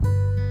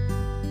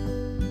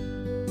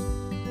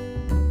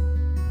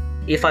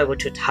If I were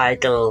to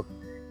title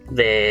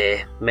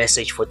the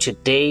message for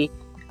today,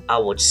 I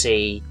would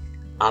say,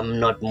 I'm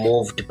not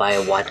moved by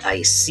what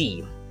I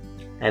see.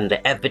 And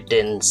the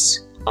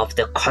evidence of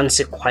the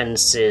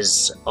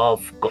consequences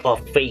of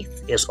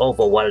faith is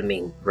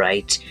overwhelming,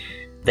 right?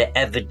 The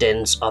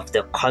evidence of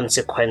the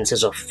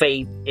consequences of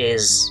faith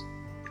is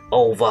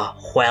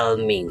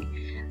overwhelming.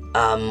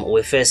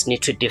 We first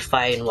need to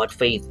define what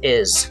faith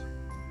is.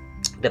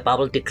 The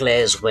Bible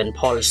declares, when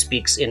Paul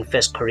speaks in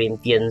 1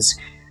 Corinthians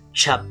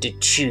chapter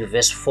 2,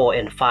 verse 4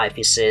 and 5,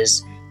 he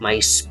says, "My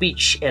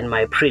speech and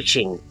my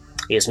preaching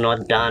is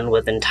not done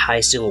with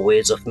enticing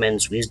words of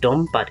men's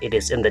wisdom, but it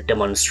is in the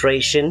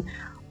demonstration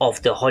of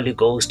the Holy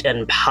Ghost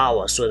and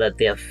power, so that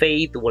their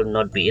faith will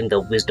not be in the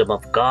wisdom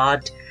of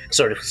God,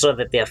 so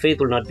that their faith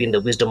will not be in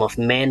the wisdom of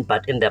men,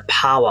 but in the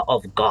power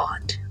of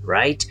God,"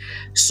 right?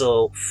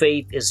 So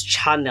faith is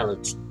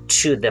channeled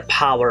to the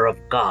power of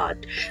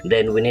God.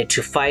 Then we need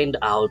to find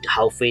out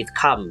how faith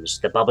comes.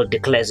 The Bible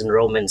declares in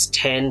Romans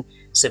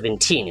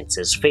 10:17, it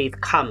says, "Faith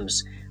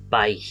comes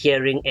by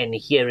hearing, and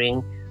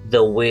hearing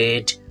the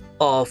word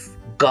of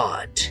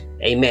God."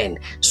 Amen.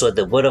 So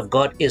the word of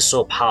God is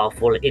so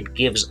powerful. It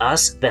gives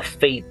us the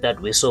faith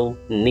that we so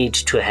need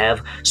to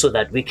have so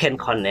that we can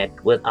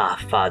connect with our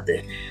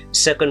Father.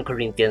 2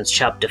 Corinthians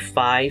chapter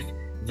 5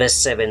 verse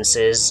 7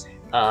 says,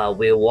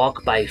 we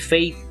walk by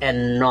faith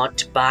and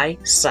not by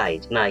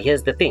sight. Now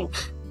here's the thing.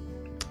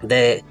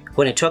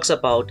 When it talks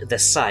about the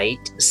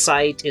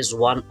sight is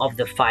one of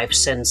the 5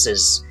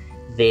 senses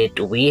that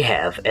we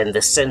have, and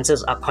the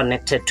senses are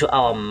connected to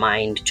our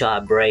mind, to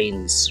our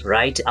brains,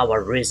 right?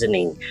 Our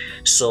reasoning.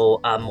 So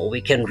we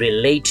can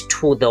relate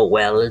to the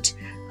world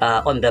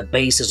on the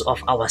basis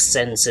of our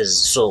senses.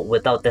 So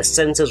without the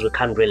senses, we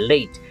can't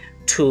relate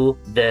to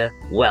the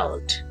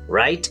world,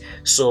 right?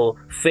 So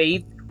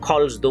faith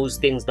calls those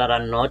things that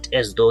are not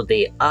as though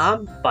they are,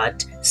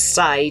 but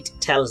sight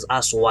tells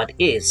us what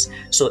is.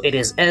 So it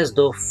is as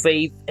though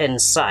faith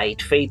and sight,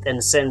 faith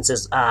and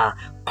senses are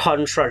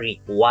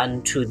contrary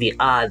one to the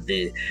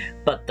other,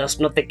 but that's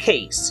not the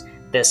case.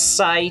 The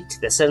sight,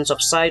 the sense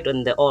of sight,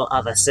 and all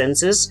other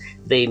senses,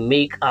 they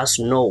make us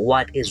know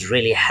what is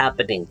really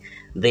happening.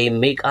 They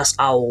make us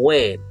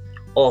aware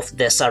of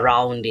the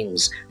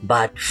surroundings,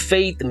 but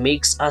faith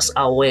makes us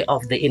aware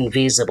of the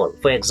invisible.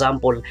 For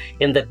example,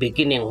 in the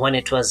beginning, when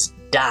it was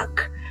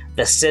dark,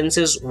 the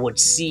senses would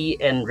see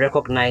and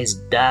recognize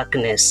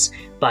darkness,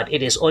 but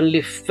it is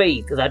only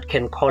faith that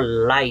can call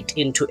light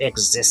into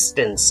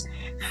existence.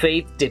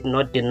 Faith did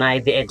not deny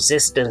the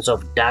existence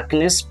of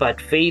darkness, but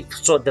faith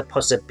saw the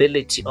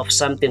possibility of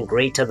something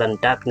greater than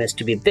darkness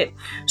to be there.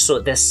 So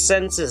the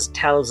senses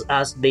tell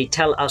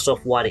us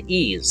of what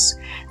is.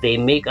 They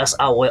make us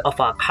aware of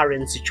our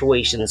current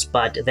situations,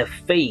 but the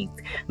faith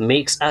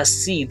makes us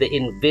see the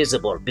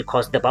invisible,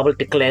 because the Bible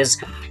declares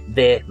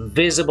the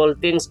visible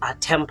things are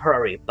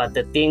temporary, but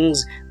the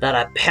things that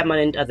are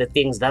permanent are the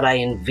things that are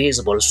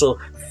invisible. So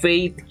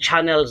faith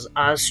channels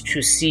us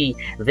to see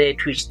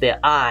that which the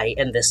eye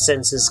and the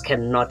senses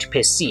cannot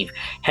perceive.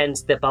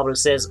 Hence the Bible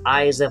says,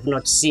 "Eyes have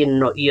not seen,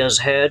 nor ears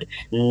heard,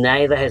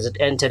 neither has it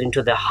entered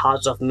into the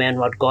hearts of men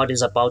what God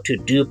is about to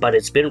do, but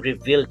it's been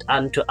revealed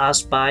unto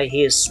us by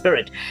His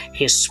Spirit."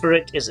 His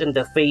Spirit is in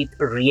the faith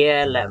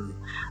realm.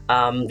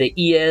 The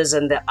ears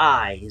and the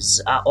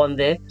eyes are on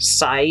the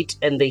sight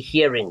and the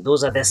hearing.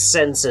 Those are the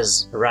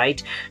senses,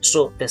 right?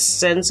 So the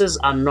senses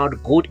are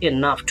not good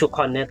enough to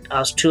connect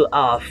us to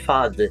our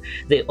Father.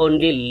 They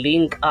only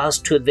link us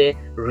to the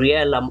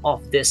realm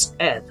of this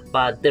earth,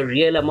 but the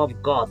realm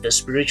of God, the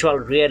spiritual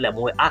realm,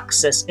 we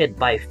access it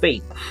by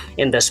faith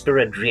in the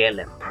spirit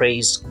realm.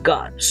 Praise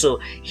God. So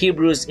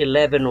Hebrews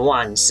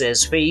 11:1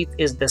 says, "Faith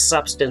is the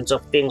substance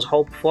of things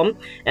hoped for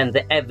and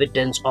the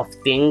evidence of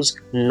things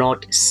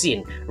not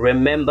seen."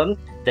 Remember,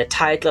 the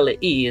title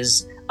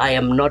is, "I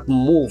am not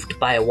moved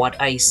by what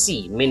I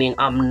see," meaning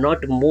I'm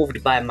not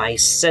moved by my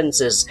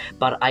senses,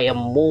 but I am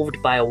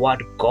moved by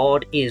what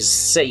God is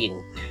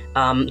saying.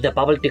 The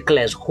Bible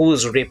declares,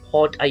 "Whose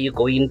report are you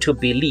going to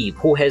believe?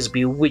 Who has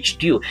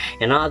bewitched you?"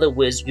 In other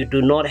words, you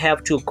do not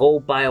have to go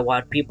by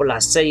what people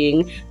are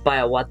saying,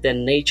 by what the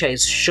nature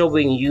is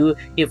showing you.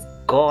 If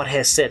God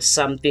has said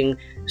something,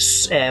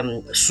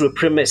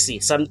 supremacy,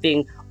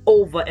 something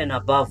over and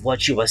above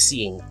what you are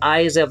seeing.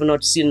 Eyes have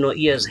not seen, nor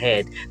ears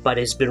heard, but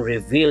it's been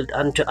revealed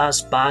unto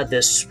us by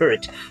the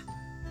Spirit.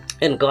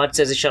 And God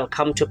says, "It shall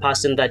come to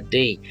pass in that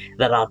day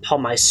that I'll pour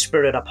my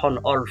Spirit upon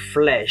all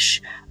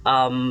flesh,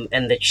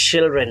 and the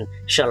children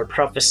shall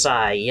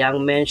prophesy,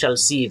 young men shall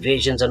see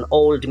visions, and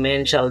old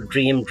men shall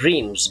dream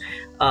dreams."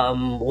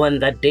 When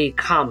that day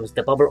comes,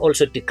 the Bible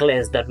also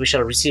declares that we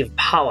shall receive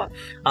power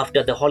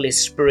after the Holy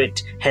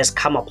Spirit has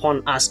come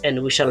upon us,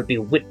 and we shall be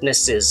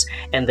witnesses.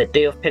 And the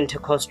day of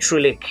Pentecost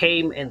truly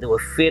came, and they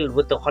were filled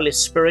with the Holy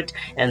Spirit,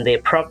 and they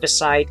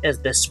prophesied as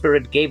the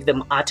Spirit gave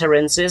them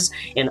utterances.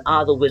 In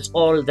other words,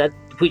 all that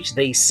which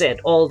they said,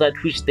 all that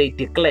which they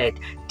declared,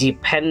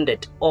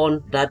 depended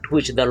on that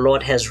which the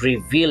Lord has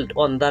revealed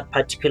on that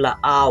particular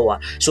hour.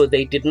 So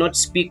they did not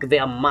speak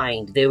their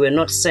mind. They were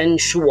not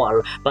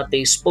sensual, but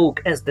they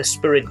spoke as the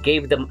Spirit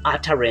gave them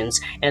utterance,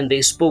 and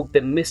they spoke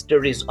the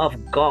mysteries of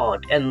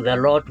God, and the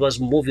Lord was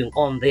moving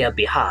on their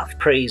behalf.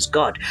 Praise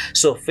God.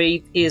 So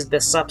faith is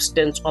the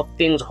substance of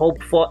things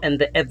hoped for and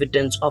the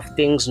evidence of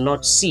things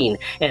not seen.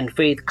 And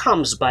faith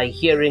comes by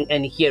hearing,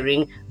 and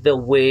hearing the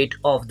word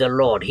of the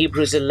Lord.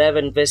 Hebrews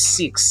 11 verse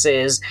 6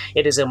 says,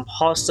 it is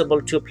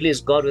impossible to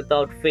please God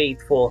without faith,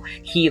 for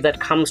he that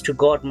comes to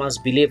God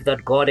must believe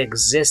that God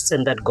exists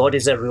and that God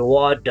is a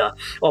rewarder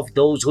of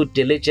those who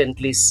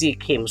diligently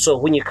seek him. So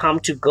when you come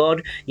to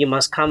God, you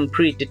must come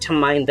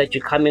predetermined that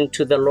you're coming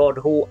to the Lord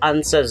who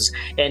answers,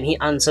 and he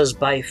answers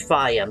by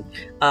fire.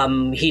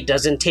 He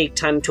doesn't take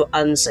time to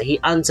answer. He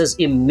answers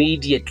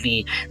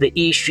immediately. The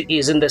issue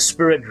is in the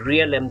spirit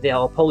realm. There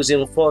are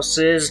opposing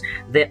forces.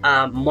 There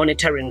are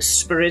monitoring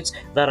spirits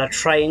that are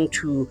trying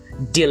to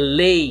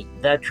delay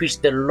that which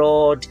the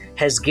Lord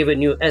has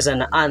given you as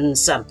an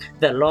answer.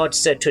 The Lord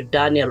said to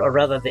Daniel, or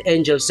rather the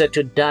angel said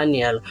to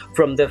Daniel,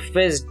 from the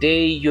first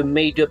day you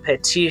made your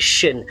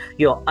petition,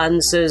 your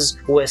answers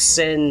were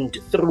sent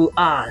through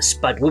us,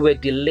 but we were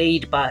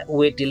delayed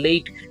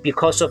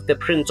because of the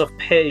prince of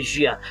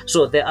Persia.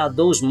 So there are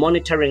those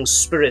monitoring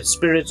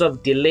spirits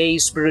of delay,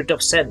 spirit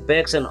of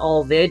setbacks and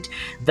all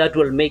that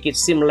will make it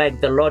seem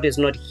like the Lord is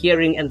not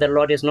hearing and the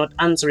Lord is not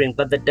answering,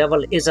 but the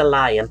devil is a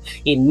liar.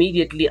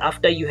 Immediately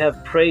after you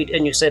have prayed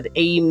and you said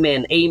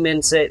amen,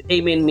 amen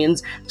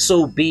means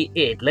so be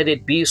it, let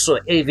it be so,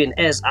 even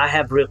as I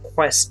have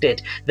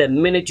requested. The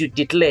minute you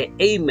declare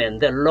amen,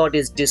 the Lord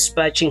is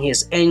dispatching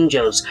his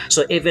angels.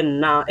 So even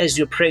now as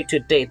you pray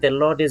today, the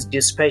Lord has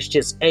dispatched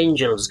his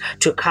angels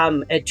to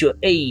come at your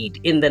aid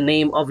in the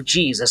name of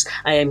Jesus.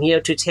 I am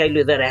here to tell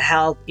you that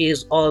help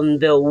is on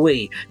the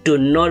way. Do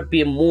not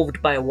be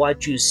moved by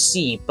what you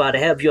see, but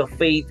have your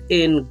faith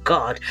in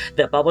God.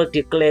 The Bible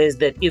declares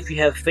that if you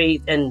have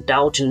faith and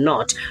doubt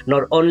not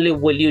only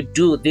will you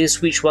do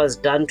this which was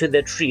done to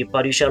the tree,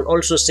 but you shall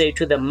also say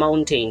to the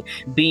mountain,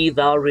 be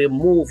thou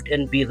removed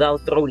and be thou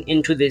thrown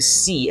into the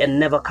sea, and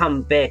never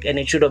come back, and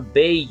it should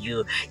obey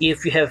you.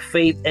 If you have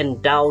faith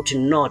and doubt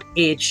not,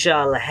 it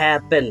shall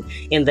happen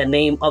in the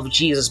name of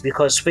Jesus,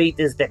 because faith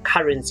is the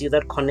currency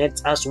that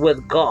connects us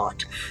with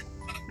God.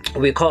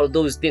 We call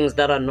those things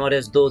that are not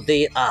as though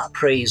they are.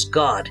 Praise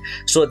God.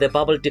 So the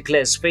Bible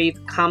declares faith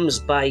comes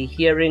by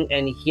hearing,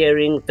 and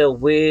hearing the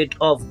word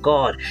of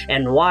God.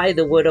 And why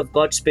the word of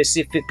God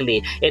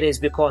specifically? It is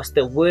because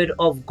the word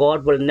of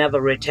God will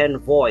never return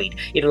void.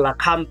 It will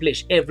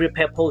accomplish every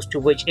purpose to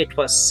which it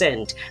was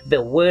sent.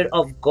 The word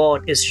of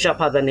God is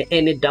sharper than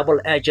any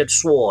double-edged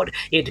sword.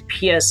 It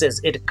pierces,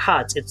 it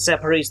cuts, it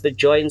separates the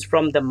joints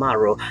from the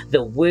marrow.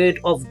 The word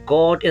of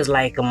God is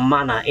like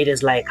manna. It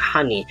is like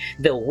honey.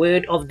 The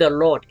word of the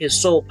Lord is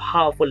so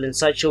powerful in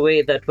such a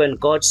way that when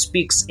God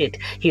speaks it,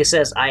 he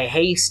says, I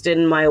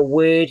hasten my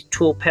word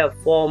to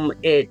perform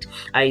it.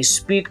 I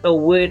speak a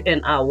word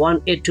and I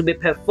want it to be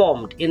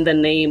performed in the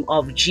name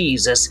of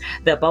Jesus.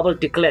 The Bible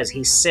declares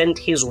he sent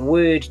his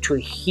word to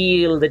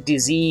heal the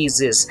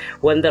diseases.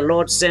 When the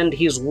Lord sent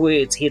his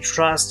words, he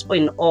trusts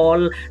in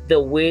all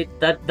the word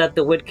that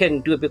the word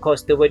can do,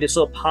 because the word is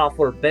so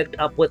powerful, backed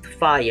up with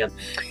fire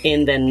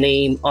in the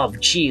name of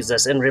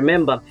Jesus. And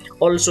remember,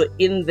 also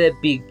in the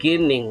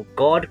beginning,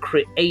 God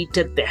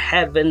created the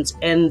heavens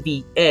and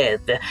the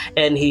earth,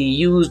 and he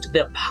used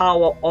the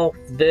power of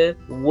the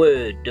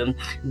word.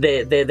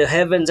 The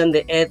heavens and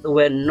the earth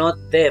were not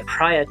there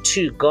prior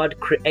to God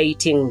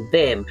creating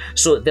them.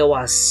 So there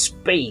was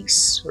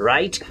space,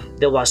 right?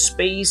 There was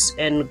space,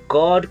 and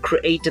God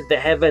created the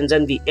heavens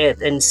and the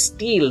earth, and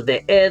still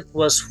the earth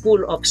was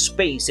full of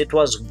space. It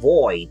was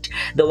void.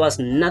 There was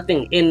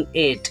nothing in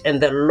it,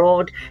 and the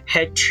Lord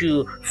had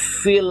to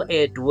fill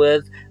it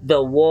with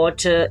the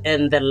water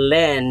and the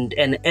land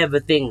and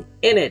everything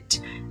in it.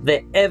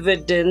 The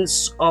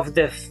evidence of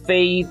the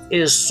faith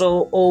is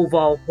so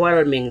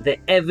overwhelming. The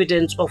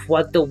evidence of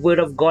what the word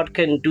of God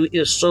can do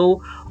is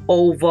so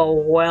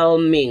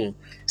overwhelming.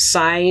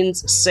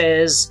 Science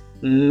says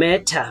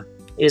matter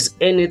is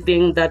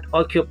anything that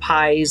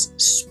occupies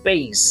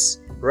space,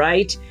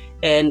 right?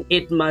 And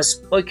it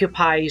must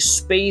occupy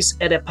space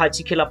at a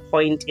particular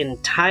point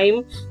in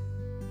time,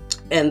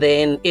 and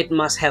then it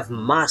must have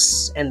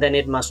mass, and then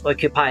it must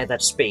occupy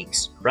that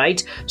space,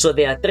 right? So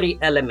there are three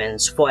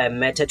elements for a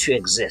matter to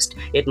exist.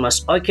 It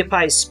must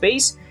occupy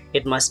space,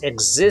 it must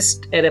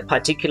exist at a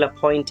particular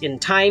point in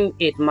time,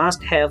 it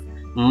must have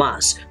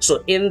mass.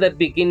 So in the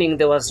beginning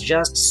there was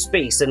just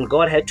space, and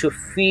God had to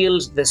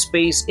fill the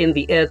space in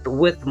the earth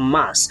with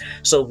mass.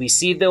 So we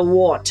see the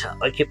water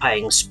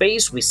occupying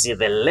space, we see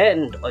the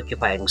land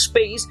occupying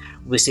space,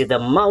 we see the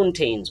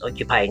mountains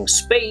occupying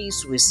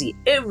space, we see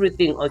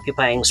everything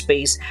occupying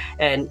space,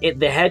 and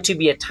there had to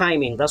be a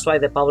timing. That's why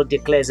the Bible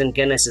declares in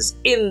Genesis,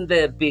 in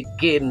the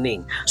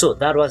beginning. So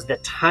that was the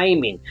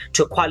timing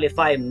to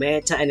qualify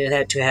matter, and it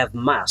had to have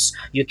mass.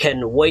 You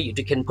can weigh it,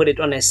 you can put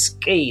it on a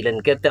scale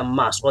and get the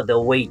mass, or the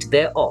weight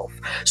thereof.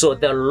 So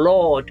the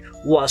Lord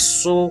was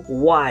so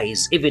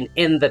wise even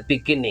in the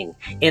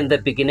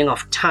beginning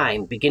of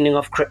time, beginning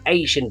of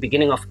creation,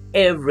 beginning of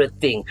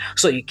everything.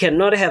 So you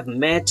cannot have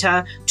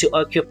matter to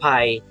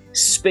occupy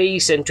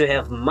space and to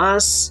have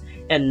mass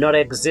and not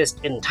exist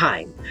in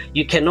time.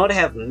 You cannot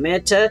have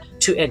matter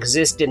to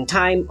exist in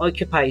time,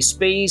 occupy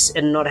space,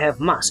 and not have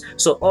mass.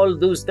 So all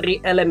those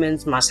three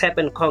elements must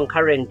happen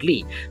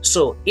concurrently.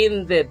 So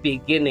in the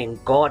beginning,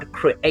 God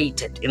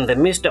created. In the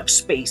midst of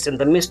space, in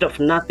the midst of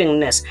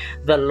nothingness,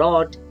 the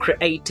Lord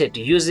created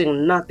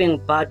using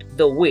nothing but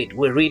the Word.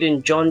 We read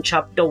in John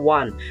chapter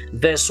 1,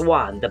 verse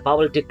 1, the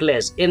Bible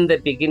declares, in the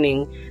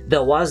beginning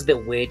there was the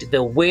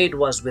Word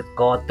was with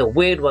God, the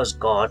Word was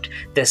God,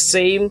 the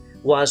same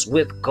was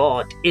with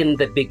God in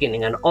the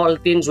beginning, and all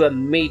things were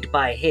made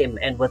by him,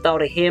 and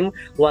without him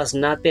was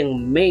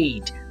nothing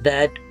made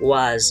that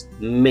was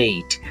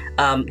made.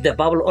 The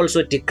Bible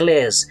also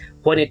declares,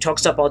 when it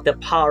talks about the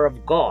power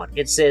of God,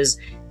 it says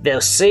the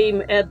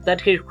same earth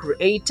that he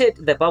created,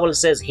 the Bible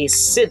says he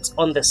sits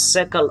on the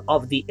circle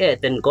of the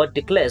earth, and God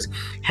declares,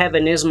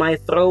 heaven is my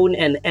throne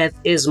and earth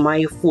is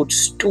my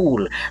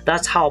footstool.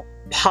 That's how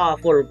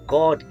powerful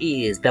God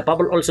is. The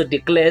Bible also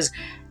declares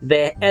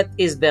the earth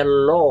is the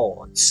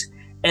Lord's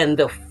and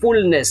the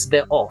fullness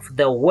thereof,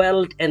 the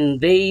world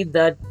and they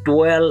that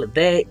dwell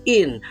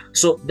therein.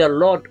 So the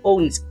Lord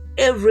owns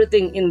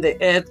everything in the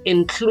earth,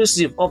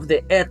 inclusive of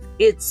the earth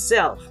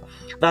itself.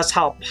 That's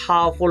how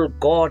powerful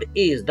God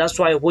is. That's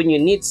why when you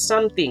need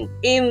something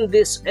in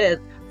this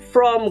earth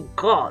from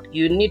God,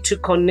 you need to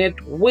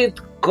connect with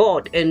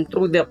God, and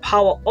through the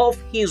power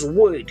of his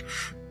word.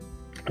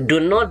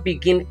 Do not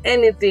begin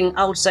anything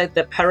outside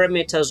the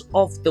parameters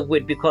of the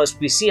word, because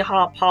we see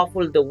how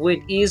powerful the word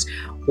is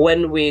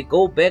when we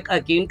go back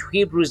again to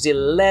Hebrews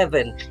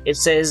 11. It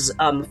says,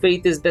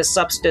 faith is the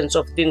substance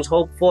of things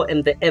hoped for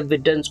and the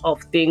evidence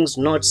of things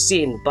not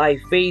seen. By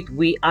faith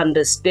we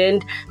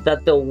understand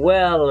that the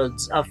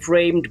worlds are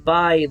framed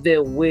by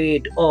the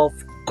word of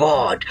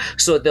God.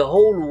 So the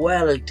whole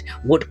world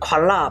would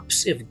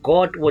collapse if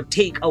God would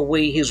take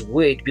away his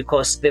word,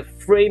 because the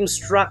frame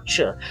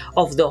structure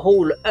of the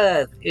whole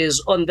earth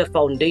is on the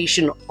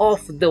foundation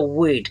of the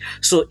word.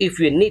 So if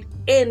you need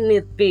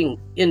anything,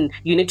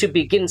 you need to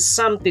begin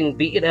something,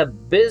 be it a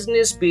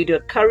business, be it a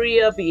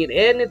career, be it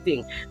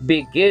anything,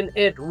 begin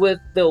it with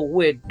the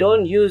word.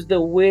 Don't use the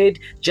word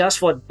just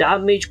for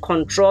damage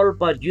control,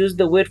 but use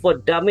the word for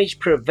damage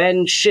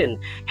prevention.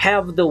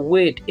 Have the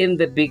word in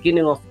the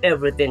beginning of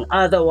everything.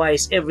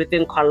 Otherwise,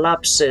 everything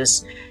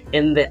collapses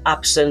in the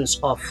absence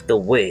of the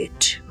word,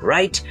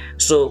 right?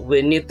 So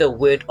we need the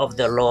word of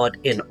the Lord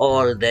in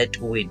all that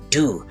we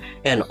do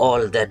and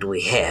all that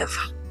we have.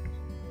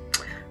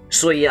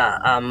 So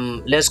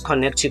let's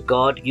connect to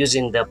God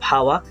using the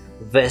power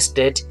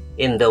vested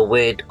in the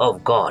word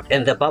of God.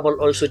 And the Bible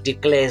also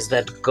declares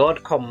that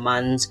God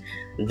commands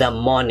the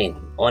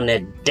morning. On a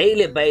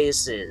daily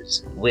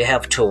basis, we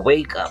have to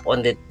wake up.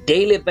 On the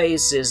daily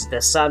basis,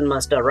 the sun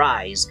must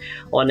arise.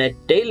 On a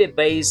daily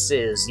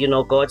basis,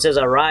 God says,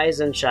 arise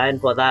and shine,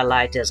 for thy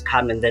light has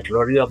come, and the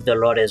glory of the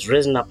Lord has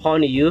risen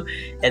upon you.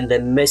 And the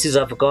mercies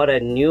of God are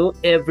new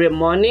every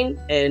morning.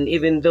 And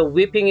even though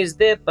weeping is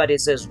there, but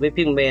it says,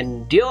 weeping may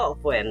endure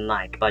for a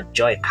night, but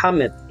joy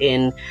cometh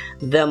in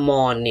the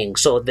morning.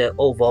 So the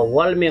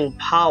overwhelming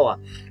power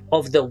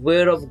of the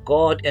word of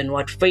God and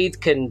what faith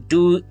can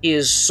do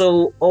is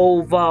so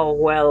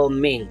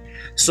overwhelming.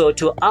 So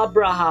to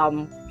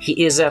Abraham,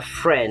 he is a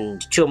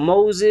friend. To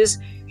Moses,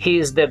 he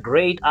is the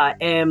great I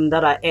am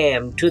that I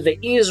am. To the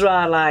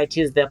Israelite,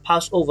 he is the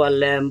Passover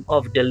lamb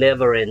of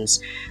deliverance.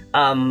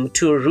 To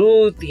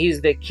Ruth, he is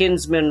the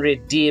kinsman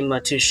redeemer.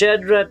 To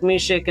Shadrach,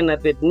 Meshach, and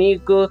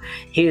Abednego,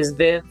 he is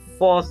the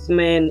fourth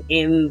man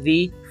in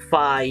the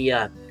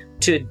fire.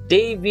 To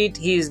David,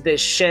 he is the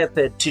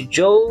shepherd. To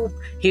Job,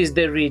 he is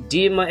the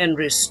redeemer and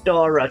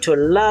restorer. To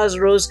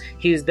Lazarus,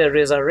 he is the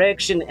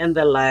resurrection and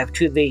the life.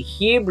 To the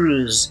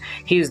Hebrews,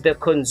 he is the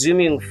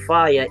consuming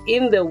fire.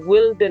 In the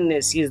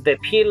wilderness, he is the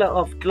pillar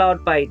of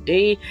cloud by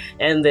day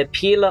and the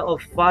pillar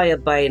of fire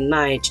by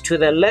night. To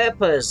the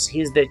lepers,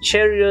 he is the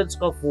chariots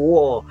of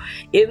war.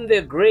 In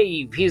the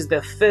grave, he is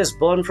the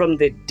firstborn from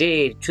the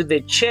dead. To the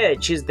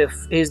church, he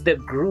is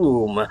the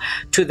groom.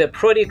 To the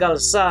prodigal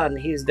son,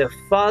 he is the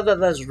father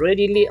that's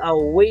readily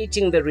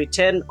awaiting the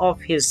return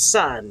of his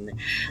son.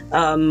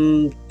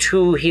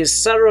 To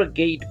his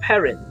surrogate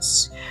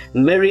parents,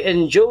 Mary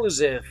and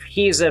Joseph,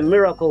 he is a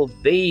miracle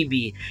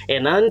baby.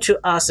 And unto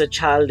us a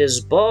child is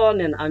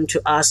born, and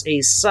unto us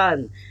a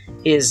son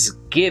is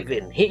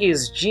given. He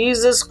is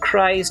Jesus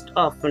Christ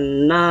of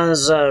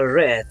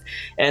Nazareth.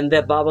 And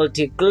the Bible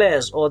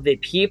declares, or the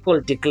people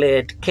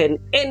declared, can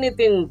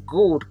anything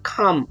good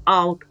come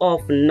out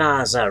of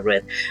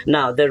Nazareth?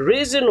 Now, the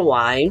reason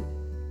why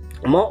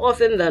More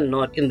often than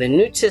not, in the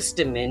New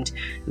Testament,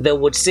 they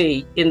would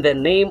say, in the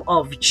name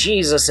of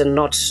Jesus, and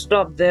not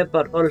stop there,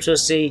 but also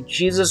say,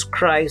 Jesus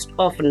Christ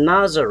of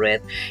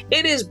Nazareth.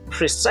 It is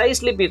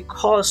precisely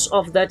because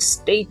of that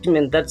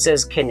statement that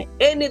says, can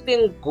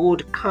anything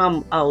good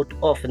come out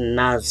of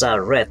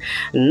Nazareth?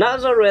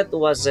 Nazareth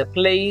was a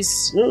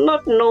place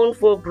not known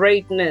for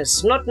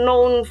greatness, not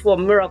known for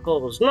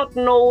miracles, not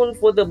known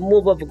for the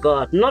move of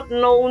God, not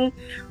known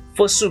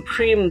for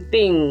supreme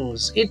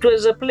things. It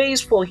was a place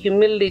for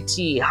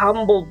humility,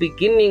 humble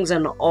beginnings,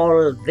 and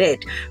all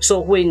that. So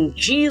when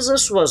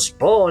Jesus was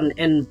born,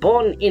 and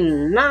born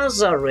in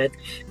Nazareth,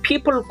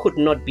 people could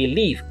not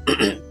believe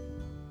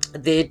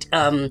that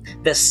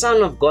the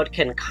Son of God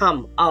can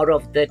come out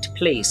of that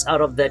place, out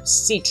of that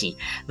city.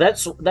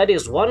 That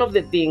is one of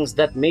the things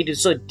that made it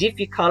so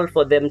difficult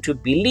for them to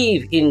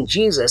believe in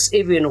Jesus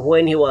even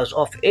when he was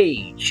of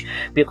age,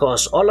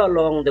 because all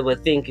along they were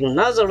thinking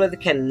Nazareth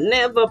can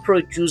never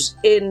produce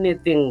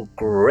anything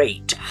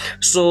great.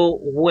 So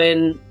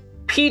when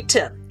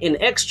Peter in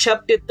Acts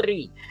chapter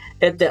 3,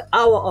 at the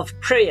hour of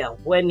prayer,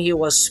 when he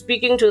was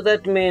speaking to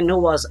that man who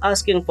was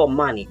asking for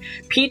money,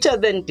 Peter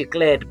then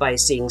declared by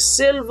saying,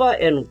 silver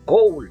and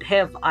gold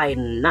have I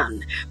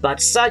none,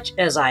 but such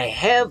as I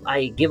have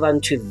I give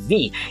unto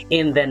thee.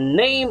 In the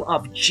name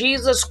of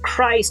Jesus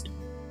Christ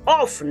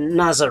of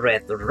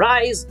Nazareth,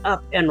 rise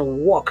up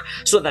and walk,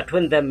 so that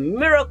when the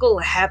miracle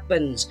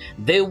happens,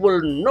 they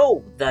will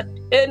know that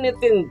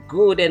anything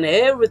good and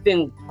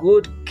everything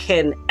good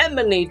can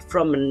emanate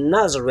from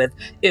Nazareth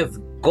if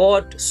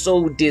God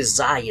so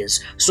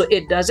desires. So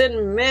it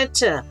doesn't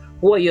matter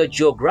where your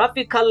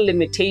geographical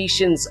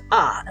limitations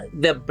are.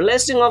 The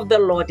blessing of the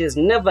Lord is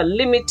never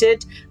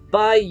limited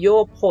by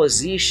your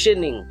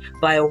positioning,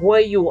 by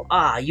where you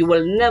are. You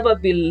will never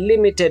be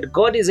limited.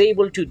 God is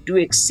able to do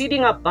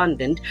exceeding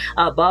abundant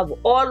above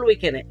all we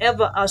can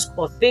ever ask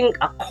or think,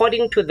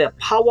 according to the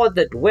power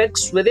that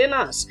works within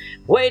us.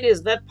 Where it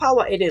is that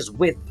power? It is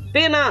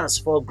within us.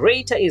 For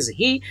greater is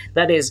he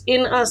that is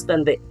in us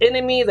than the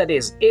enemy that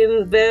is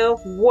in the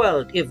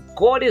world. If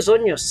God is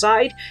on your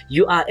side,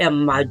 you are a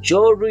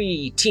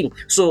majority.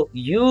 So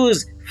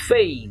use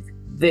faith.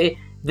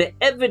 The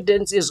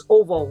evidence is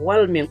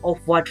overwhelming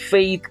of what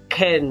faith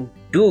can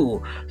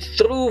do.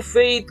 Through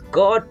faith,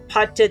 God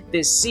parted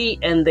the sea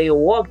and they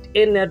walked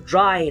in a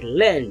dry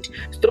land.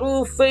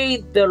 Through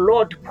faith, the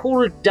Lord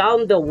pulled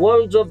down the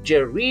walls of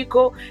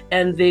Jericho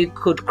and they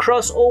could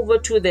cross over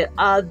to the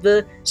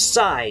other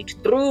side.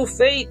 Through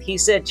faith, he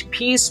said,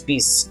 peace be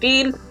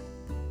still,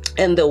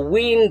 and the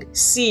wind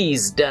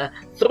ceased.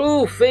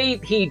 Through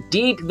faith, he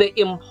did the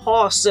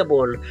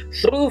impossible.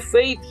 Through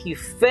faith, he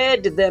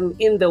fed them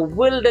in the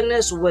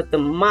wilderness with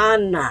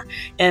manna.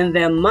 And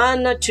the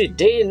manna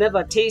today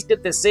never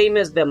tasted the same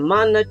as the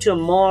manna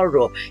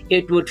tomorrow.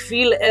 It would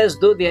feel as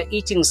though they're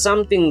eating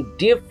something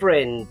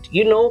different.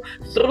 You know,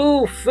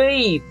 through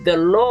faith, the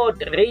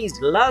Lord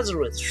raised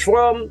Lazarus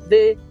from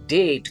the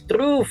dead.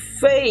 Through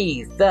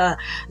faith,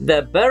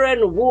 the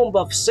barren womb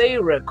of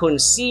Sarah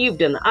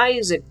conceived, and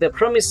Isaac, the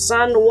promised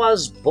son,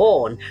 was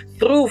born.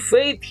 Through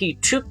faith, he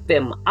took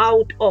them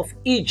out of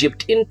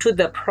Egypt into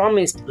the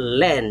promised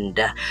land.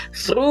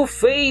 Through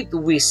faith,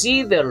 we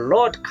see the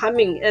Lord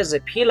coming as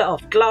a pillar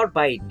of cloud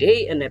by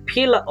day and a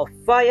pillar of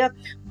fire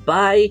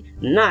by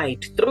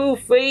night. Through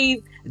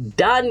faith,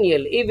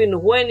 Daniel,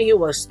 even when he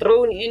was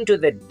thrown into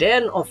the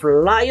den of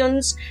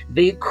lions,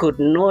 they could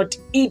not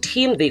eat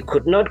him, they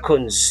could not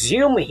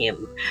consume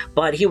him,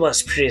 but he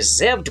was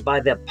preserved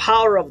by the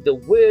power of the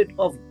word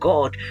of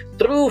God.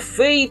 Through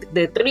faith,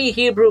 the three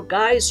Hebrew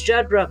guys,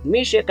 Shadrach,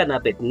 Meshach, and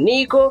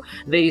Abednego,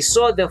 they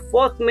saw the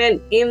fourth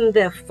man in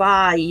the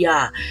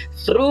fire.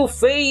 Through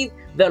faith,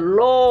 the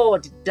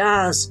Lord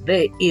does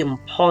the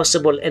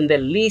impossible, and the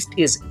list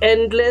is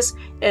endless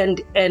and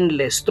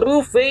endless.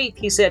 Through faith,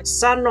 he said,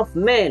 Son of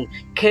man,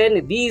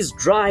 can these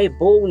dry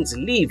bones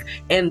live?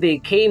 And they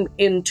came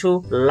into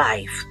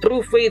life.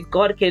 Through faith,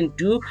 God can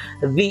do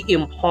the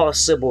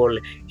impossible.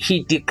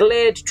 He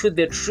declared to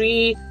the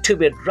tree to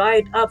be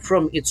dried up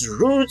from its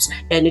roots,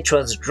 and it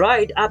was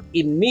dried up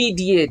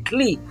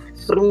immediately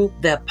through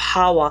the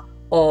power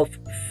of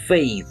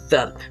faith.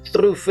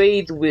 Through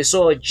faith, we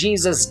saw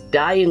Jesus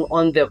dying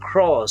on the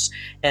cross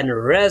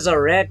and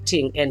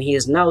resurrecting, and he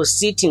is now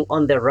sitting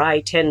on the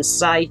right-hand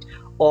side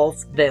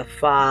of the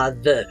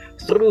Father.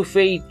 Through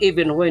faith,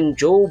 even when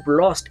Job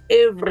lost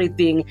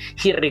everything,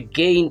 he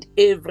regained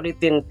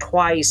everything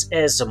twice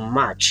as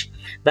much.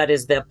 That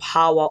is the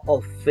power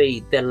of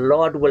faith. The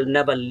Lord will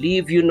never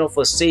leave you nor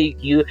forsake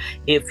you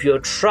if you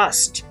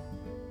trust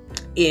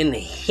in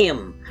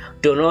him.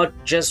 Do not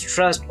just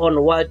trust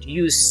on what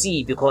you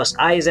see, because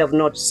eyes have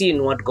not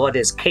seen what God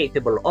is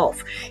capable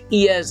of.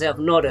 Ears have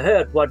not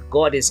heard what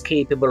God is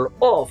capable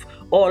of.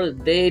 All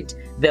that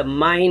the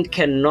mind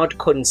cannot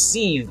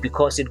conceive,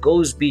 because it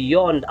goes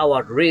beyond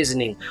our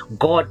reasoning.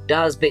 God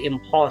does the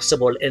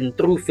impossible, and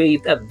through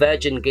faith a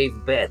virgin gave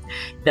birth.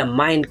 The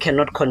mind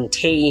cannot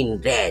contain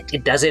that.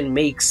 It doesn't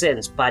make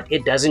sense, but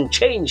it doesn't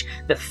change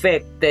the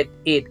fact that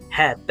it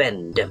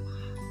happened.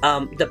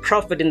 The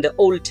prophet in the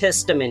Old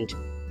Testament,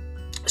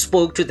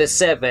 spoke to the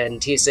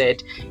servant, he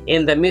said,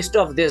 in the midst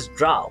of this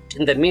drought,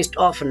 in the midst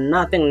of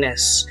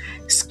nothingness,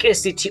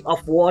 scarcity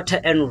of water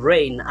and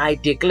rain, I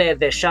declare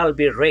there shall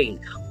be rain.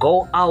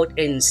 Go out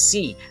and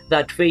see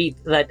that faith,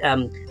 that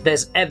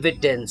there's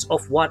evidence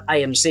of what I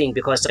am saying.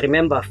 Because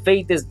remember,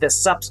 faith is the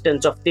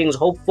substance of things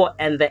hoped for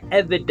and the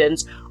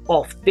evidence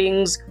of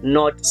things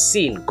not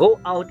seen. Go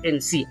out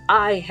and see.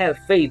 I have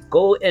faith.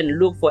 Go and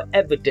look for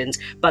evidence,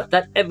 but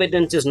that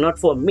evidence is not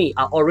for me.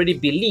 I already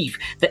believe.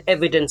 The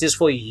evidence is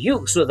for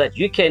you, so that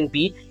you can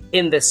be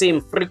in the same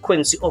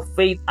frequency of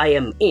faith I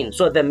am in.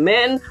 So the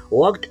man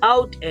walked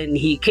out and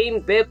he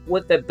came back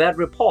with a bad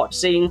report,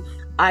 saying,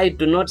 I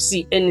do not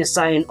see any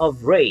sign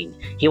of rain.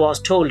 He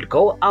was told,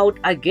 go out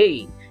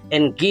again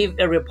and give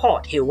a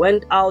report. He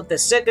went out the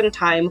second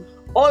time,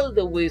 all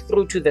the way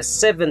through to the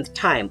seventh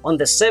time. On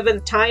the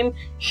seventh time,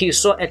 he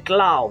saw a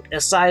cloud the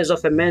size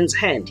of a man's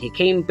hand. He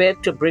came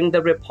back to bring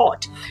the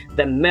report.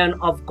 The man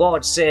of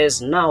God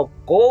says, now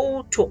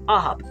go to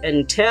Ahab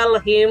and tell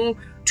him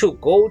to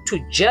go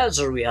to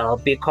Jezreel,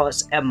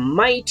 because a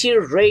mighty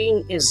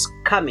rain is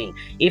coming.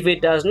 If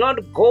it does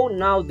not go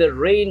now, the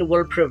rain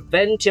will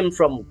prevent him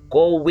from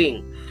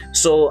going.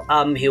 So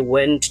he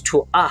went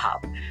to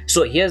Ahab.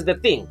 So here's the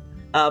thing.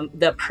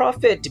 The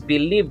prophet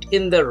believed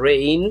in the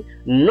rain,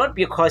 not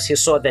because he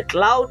saw the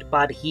cloud,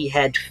 but he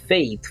had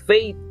faith.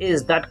 Faith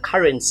is that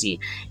currency.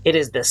 It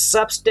is the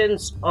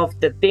substance of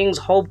the things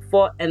hoped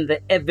for and the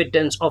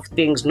evidence of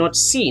things not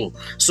seen.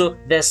 So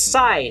the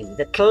sign,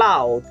 the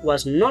cloud,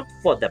 was not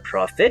for the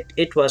prophet,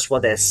 it was for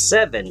the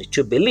servant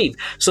to believe,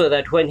 so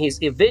that when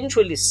he's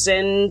eventually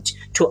sent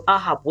to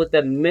Ahab with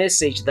the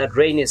message that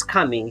rain is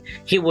coming,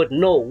 he would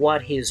know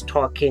what he's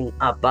talking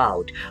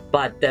about.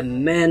 But the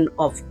man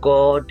of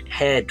God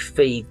had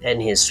faith,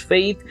 and his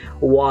faith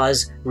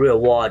was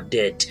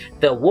rewarded.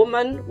 The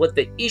woman with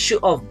the issue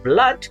of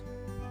blood,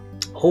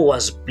 who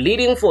was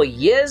bleeding for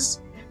years,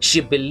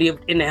 she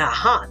believed in her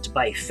heart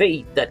by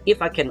faith that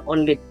if I can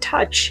only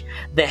touch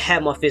the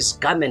hem of his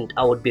garment,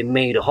 I would be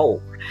made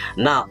whole.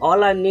 Now,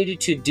 all I need you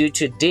to do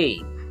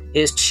today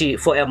is to,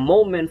 for a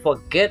moment,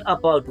 forget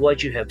about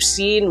what you have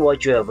seen,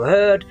 what you have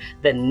heard,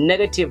 the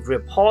negative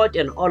report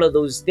and all of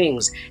those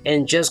things,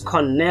 and just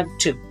connect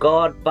to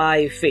God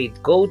by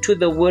faith. Go to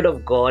the Word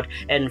of God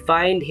and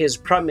find His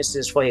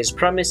promises, for His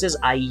promises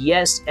are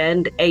yes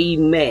and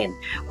amen.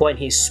 When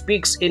He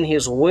speaks in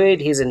His Word,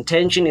 His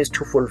intention is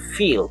to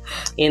fulfill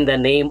in the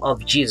name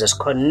of Jesus.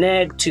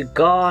 Connect to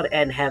God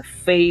and have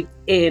faith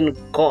in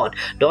God.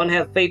 Don't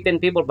have faith in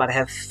people, but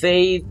have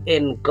faith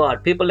in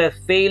God. People have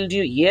failed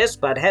you, yes,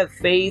 but have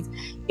faith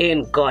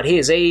in God. He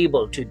is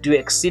able to do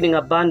exceeding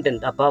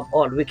abundant above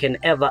all we can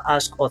ever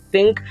ask or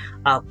think,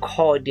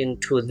 according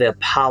to the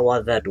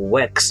power that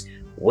works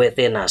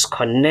within us.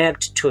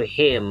 Connect to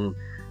Him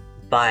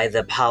by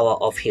the power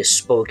of His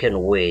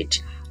spoken word,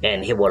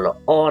 and He will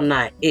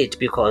honor it,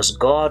 because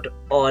God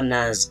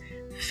honors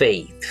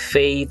faith.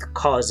 Faith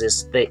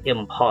causes the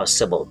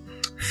impossible.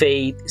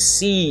 Faith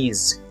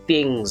sees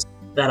things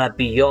that are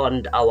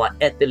beyond our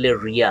earthly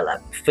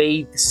reality.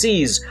 Faith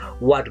sees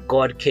what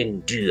God can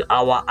do.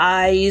 Our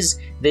eyes,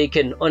 they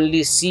can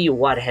only see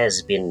what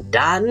has been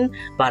done,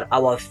 but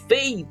our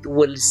faith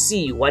will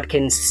see what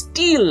can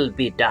still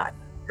be done,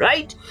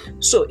 right?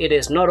 So it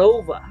is not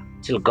over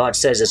till God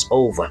says it's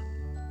over.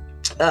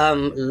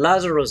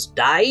 Lazarus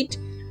died,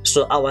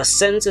 so our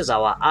senses,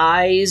 our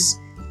eyes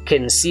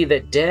can see the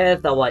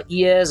death, our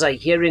ears are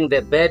hearing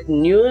the bad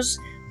news,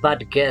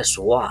 but guess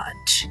what?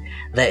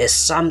 There is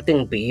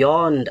something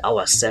beyond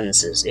our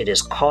senses. It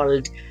is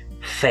called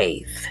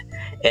faith.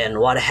 And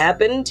what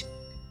happened?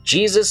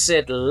 Jesus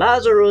said,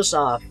 Lazarus,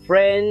 our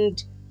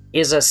friend,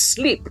 is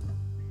asleep.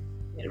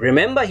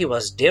 Remember, he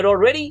was dead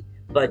already,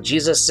 but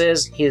Jesus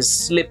says he's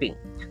sleeping,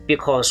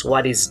 because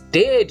what is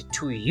dead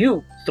to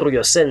you through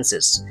your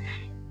senses,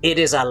 it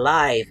is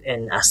alive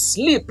and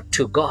asleep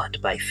to God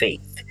by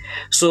faith.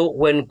 So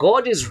when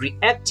God is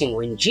reacting,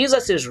 when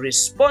Jesus is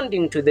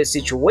responding to the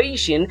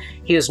situation,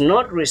 He is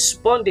not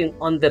responding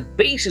on the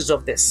basis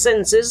of the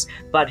senses,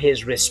 but He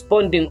is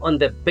responding on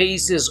the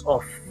basis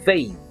of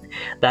faith.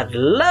 That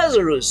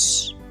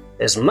Lazarus,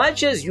 as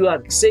much as you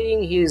are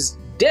saying he is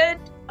dead,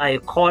 I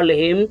call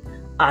him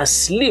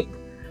asleep,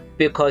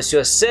 because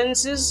your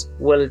senses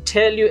will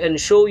tell you and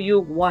show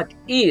you what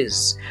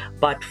is,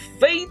 but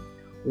faith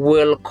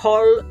will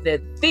call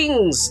the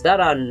things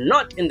that are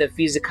not in the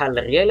physical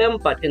realm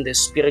but in the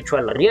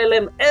spiritual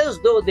realm as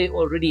though they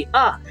already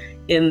are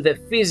in the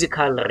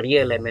physical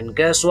realm. And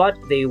guess what?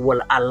 They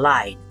will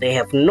align. They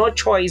have no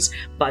choice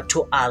but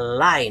to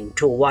align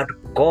to what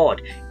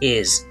God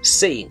is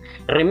saying.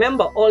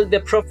 Remember all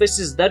the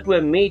prophecies that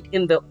were made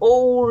in the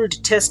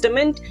Old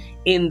Testament.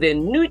 In the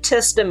New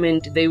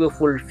Testament, they were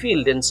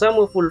fulfilled, and some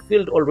were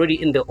fulfilled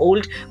already in the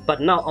Old, but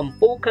now I'm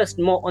focused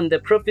more on the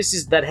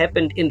prophecies that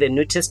happened in the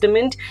New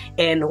Testament.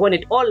 And when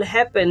it all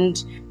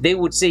happened, they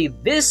would say,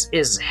 this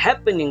is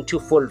happening to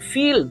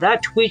fulfill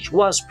that which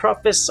was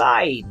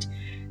prophesied,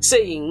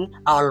 saying,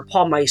 I'll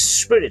pour my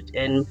spirit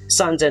and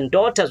sons and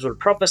daughters will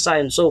prophesy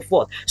and so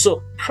forth.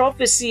 So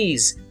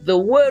prophecies the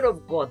word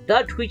of God,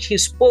 that which he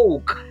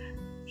spoke,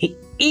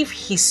 if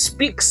he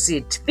speaks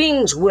it,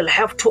 things will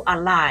have to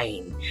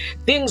align.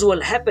 Things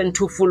will happen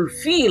to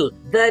fulfill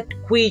that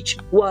which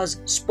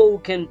was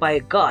spoken by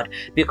God,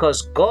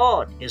 because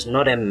God is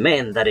not a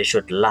man that he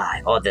should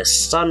lie, or the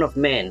Son of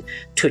Man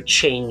to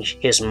change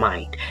his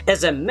mind.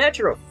 As a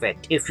matter of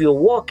fact, if you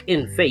walk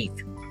in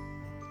faith,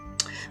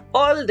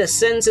 all the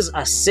senses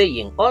are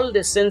saying, all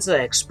the senses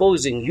are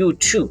exposing you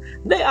to,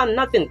 they are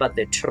nothing but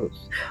the truth.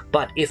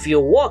 But if you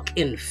walk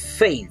in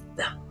faith,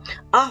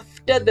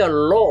 after the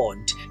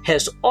Lord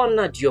has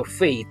honored your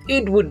faith,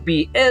 it would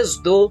be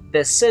as though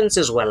the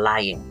senses were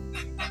lying.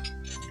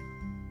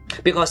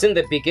 Because in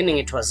the beginning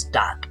it was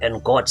dark,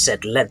 and God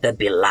said, let there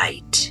be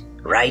light,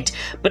 right?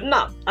 But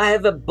now, I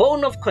have a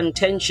bone of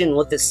contention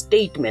with the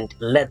statement,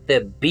 let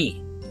there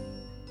be.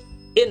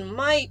 In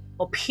my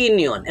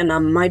opinion, and I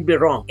might be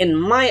wrong, in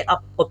my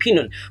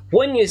opinion,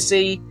 when you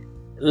say,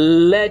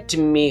 let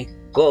me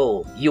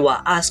go, you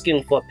are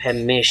asking for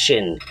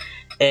permission,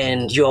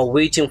 and you are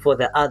waiting for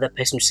the other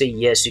person to say,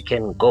 yes, you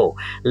can go.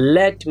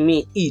 Let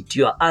me eat,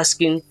 you are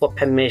asking for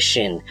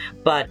permission.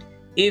 But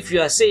if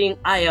you are saying,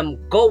 I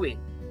am going,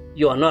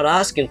 you are not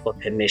asking for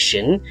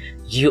permission.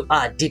 You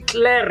are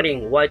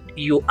declaring what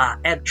you are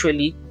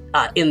actually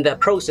in the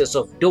process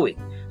of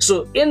doing.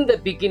 So in the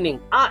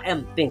beginning, I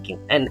am thinking,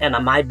 and I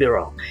might be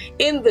wrong,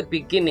 in the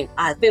beginning,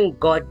 I think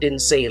God didn't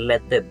say,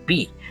 let there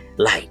be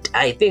light.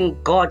 I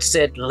think God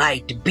said,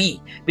 light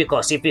be,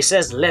 because if he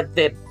says, let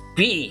there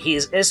be, he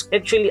is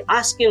actually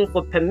asking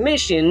for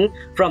permission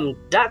from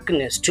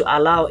darkness to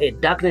allow a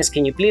darkness.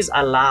 Can you please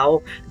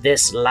allow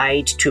this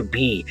light to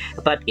be?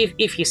 But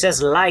if he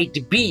says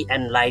light be,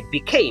 and light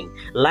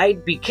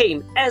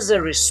became as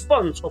a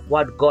response of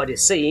what God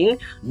is saying,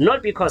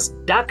 not because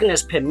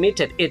darkness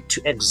permitted it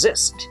to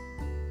exist,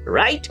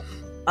 right?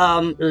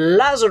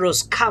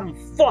 Lazarus, come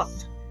forth.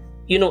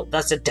 You know,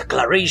 that's a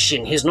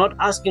declaration. He's not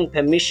asking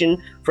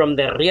permission from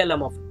the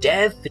realm of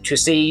death to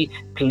say,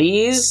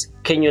 please,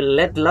 can you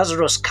let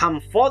Lazarus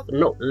come forth?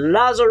 No,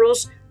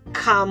 Lazarus,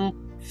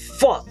 come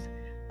forth.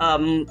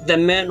 The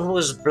man who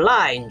was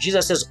blind,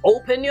 Jesus says,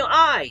 open your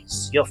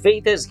eyes. Your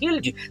faith has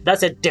healed you.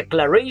 That's a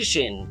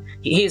declaration.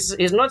 He's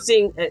not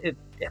saying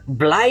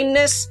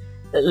blindness,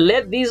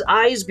 let these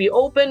eyes be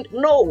opened.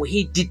 No,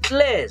 he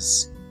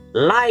declares,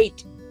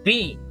 light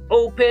be,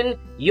 open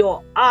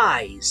your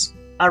eyes.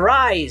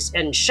 Arise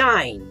and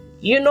shine.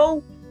 You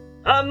know,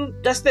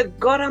 that's the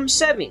God I'm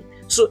serving.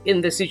 So in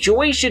the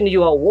situation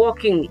you are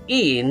walking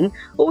in,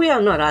 we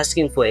are not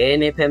asking for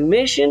any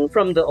permission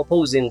from the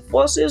opposing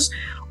forces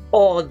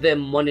or the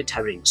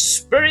monitoring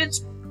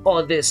spirits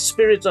or the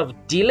spirits of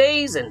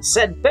delays and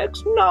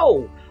setbacks.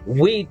 No,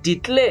 we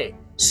declare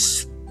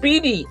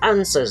speedy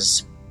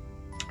answers,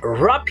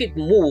 rapid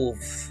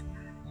move,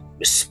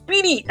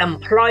 speedy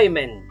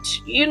employment,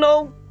 you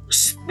know,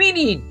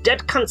 speedy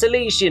debt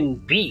cancellation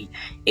be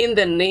in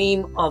the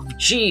name of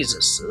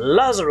Jesus.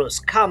 Lazarus,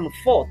 come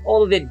forth.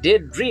 All the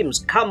dead dreams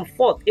come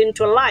forth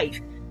into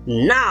life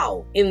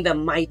now in the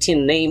mighty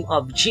name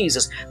of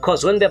Jesus.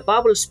 Because when the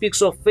Bible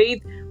speaks of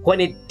faith, when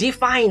it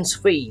defines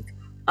faith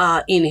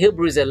in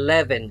Hebrews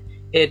 11,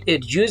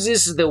 it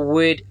uses the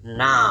word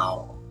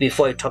now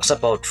before it talks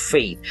about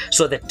faith.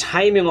 So the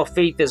timing of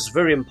faith is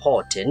very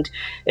important.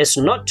 It's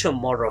not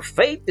tomorrow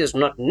faith, it's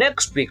not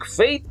next week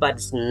faith, but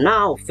it's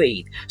now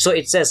faith. So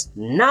it says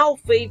now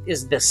faith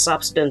is the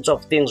substance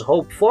of things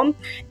hoped for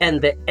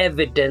and the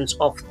evidence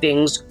of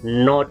things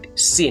not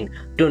seen.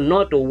 Do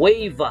not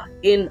waver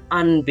in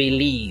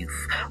unbelief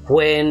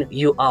when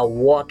you are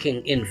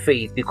walking in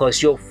faith,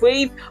 because your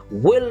faith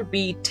will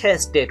be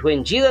tested.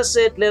 When Jesus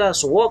said, let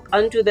us walk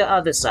unto the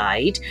other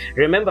side,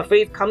 remember,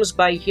 faith comes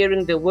by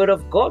hearing the word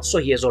of God. So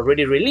he has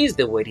already released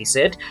the word. He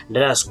said,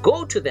 let us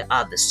go to the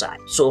other side.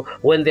 So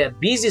when they're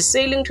busy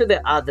sailing to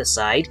the other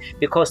side,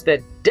 because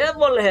the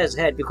devil has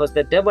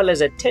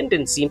a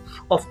tendency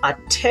of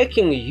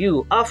attacking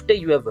you after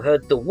you have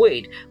heard the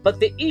word. But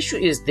the issue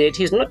is that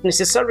he's not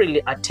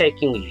necessarily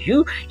attacking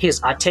you,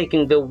 he's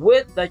attacking the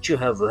word that you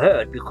have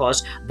heard,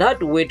 because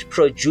that word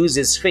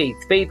produces faith.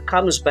 Faith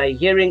comes by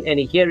hearing, and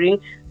hearing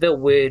the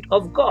word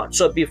of God.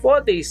 So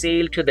before they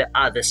sailed to the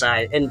other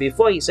side, and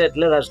before he said,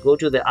 let us go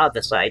to the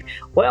other side,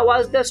 where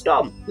was the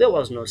storm? There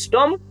was no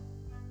storm.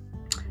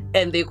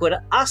 And they could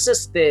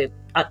access the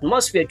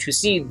atmosphere to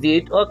see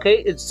that,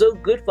 okay, it's so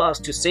good for us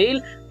to sail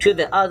to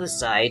the other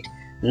side.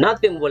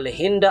 Nothing will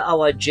hinder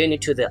our journey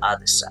to the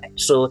other side.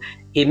 So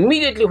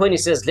immediately when he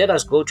says, let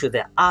us go to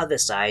the other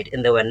side,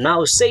 and they were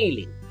now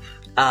sailing,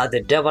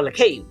 the devil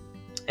came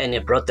and he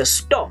brought the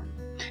storm.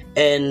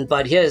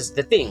 But here's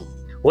the thing.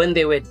 When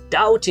they were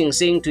doubting,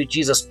 saying to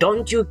Jesus,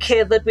 don't you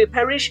care that we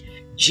perish?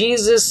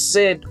 Jesus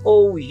said,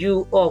 oh,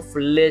 you of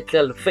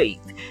little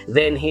faith.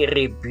 Then he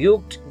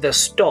rebuked the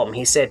storm.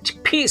 He said,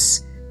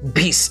 peace,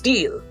 be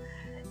still.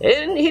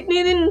 And he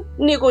didn't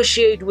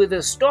negotiate with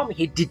the storm.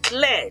 He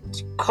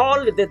declared,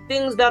 called the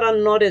things that are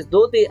not as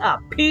though they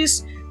are.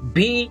 Peace,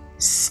 be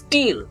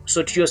still.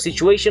 So to your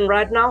situation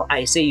right now,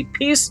 I say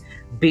peace,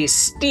 be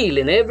still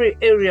in every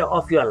area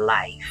of your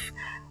life.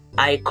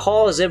 I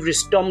cause every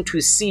storm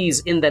to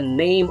cease in the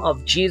name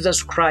of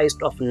Jesus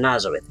Christ of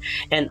Nazareth.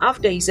 And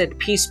after he said,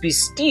 peace be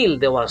still,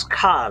 there was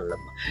calm,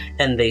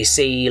 and they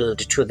sailed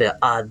to the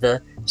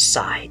other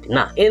side.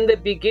 Now, in the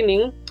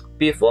beginning,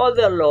 before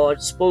the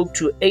Lord spoke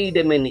to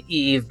Adam and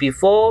Eve,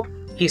 before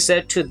he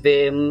said to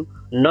them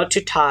not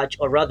to touch,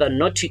 or rather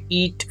not to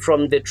eat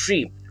from the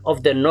tree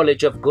of the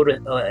knowledge of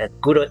good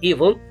or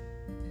evil,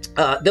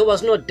 there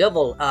was no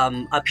devil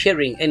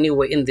appearing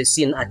anywhere in the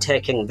scene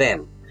attacking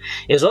them.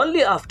 It's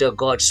only after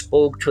God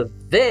spoke to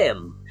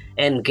them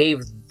and gave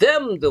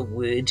them the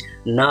word,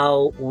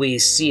 now we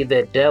see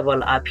the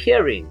devil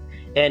appearing,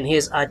 and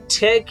he's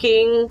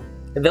attacking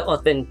the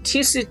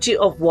authenticity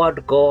of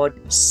what God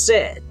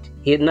said.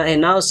 He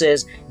now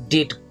says,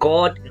 did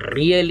God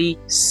really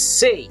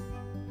say,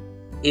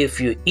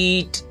 if you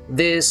eat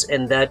this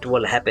and that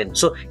will happen?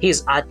 So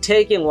he's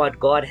attacking what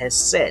God has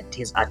said.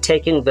 He's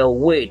attacking the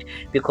word,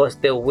 because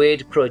the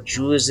word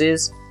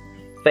produces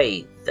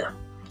faith.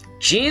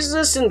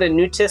 Jesus in the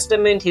New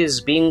Testament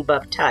is being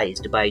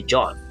baptized by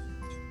John.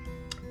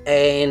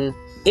 And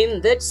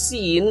in that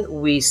scene,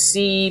 we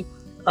see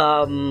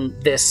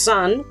the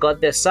Son,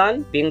 God the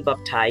Son, being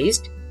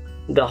baptized.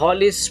 The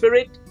Holy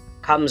Spirit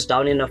comes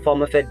down in the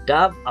form of a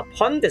dove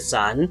upon the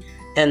Son,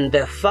 and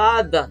the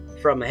Father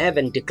from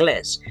heaven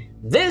declares,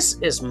 this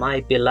is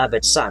my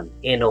beloved Son,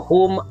 in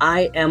whom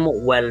I am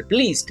well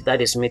pleased.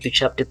 That is Matthew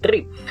chapter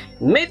 3.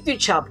 Matthew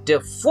chapter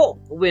 4,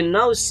 we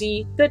now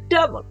see the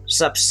devil,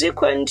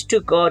 subsequent to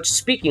God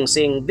speaking,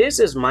 saying, this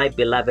is my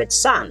beloved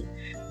Son.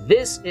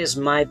 This is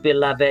my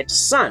beloved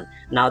Son.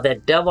 Now the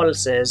devil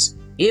says,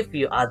 if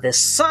you are the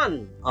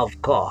Son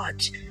of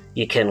God,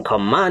 you can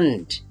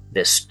command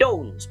the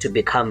stones to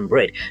become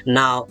bread.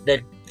 Now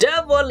the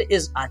devil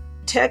is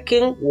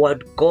attacking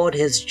what God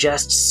has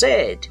just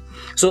said.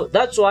 So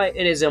that's why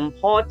it is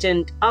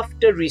important,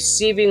 after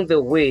receiving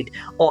the word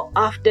or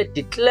after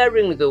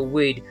declaring the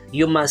word,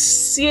 you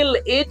must seal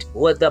it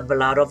with the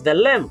blood of the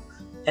Lamb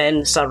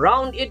and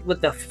surround it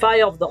with the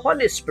fire of the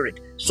Holy Spirit,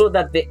 so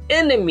that the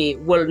enemy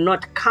will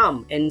not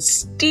come and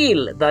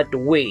steal that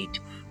word.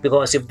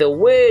 Because if the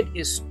word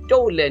is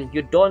stolen,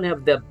 you don't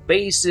have the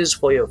basis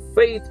for your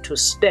faith to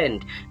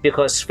stand,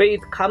 because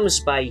faith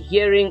comes by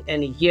hearing,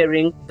 and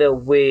hearing the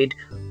word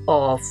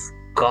of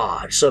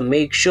God. So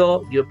make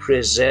sure you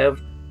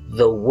preserve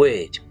the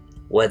word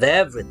with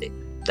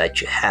everything that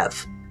you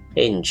have.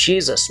 In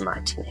Jesus'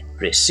 mighty name,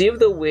 receive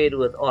the word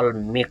with all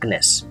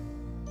meekness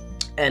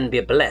and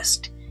be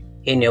blessed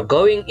in your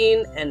going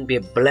in and be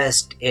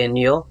blessed in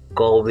your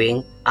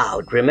going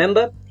out.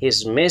 Remember,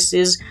 his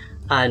mercies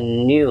are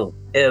new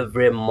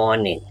every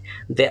morning.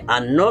 There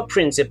are no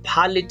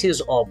principalities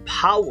or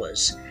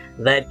powers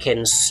that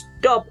can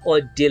stop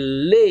or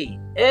delay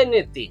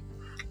anything.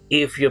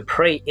 If you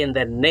pray in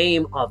the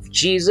name of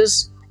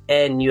Jesus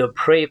and you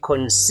pray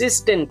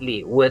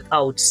consistently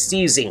without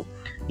ceasing,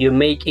 you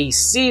make a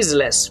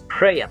ceaseless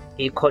prayer,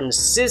 a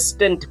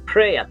consistent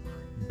prayer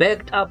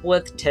backed up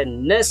with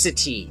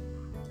tenacity,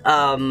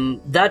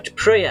 that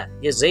prayer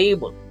is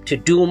able to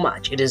do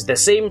much. It is the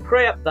same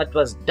prayer that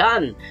was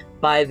done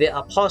by the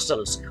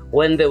apostles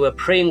when they were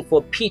praying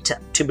for Peter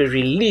to be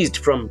released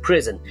from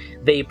prison.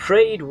 They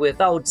prayed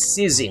without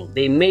ceasing.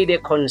 They made a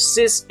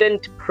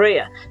consistent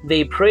prayer.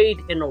 They prayed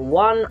in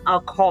one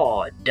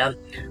accord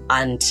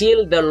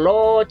until the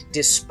Lord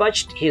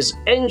dispatched his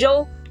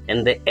angel,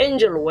 and the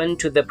angel went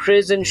to the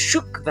prison,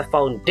 shook the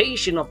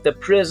foundation of the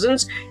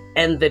prisons,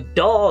 and the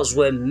doors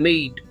were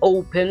made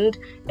opened,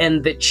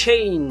 and the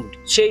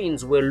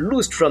chains were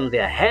loosed from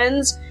their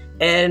hands,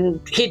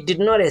 and he did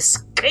not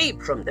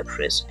escape from the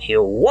prison. He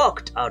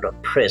walked out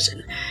of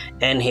prison,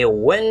 and he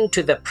went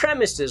to the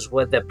premises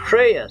where the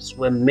prayers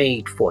were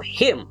made for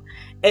him.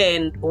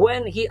 And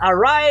when he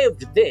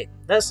arrived there,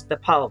 that's the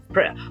power of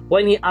prayer.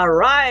 When he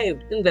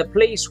arrived in the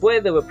place where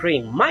they were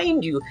praying,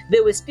 mind you,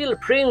 they were still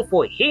praying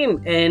for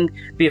him, and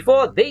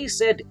before they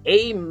said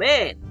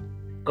amen,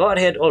 God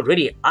had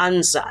already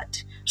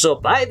answered. So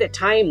by the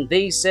time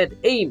they said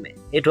amen,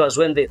 it was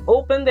when they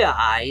opened their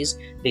eyes,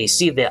 they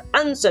see the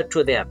answer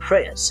to their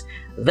prayers.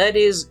 That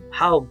is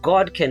how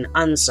God can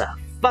answer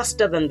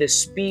faster than the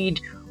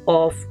speed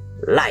of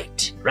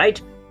light,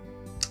 right?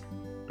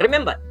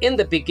 Remember, in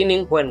the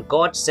beginning when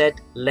God said,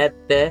 let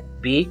there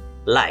be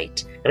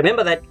light,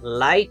 remember that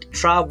light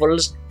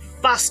travels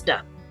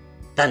faster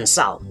than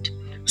sound.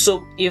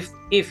 So if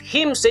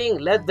him saying,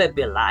 let there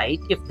be light,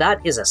 if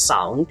that is a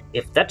sound,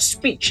 if that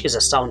speech is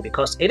a sound,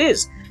 because it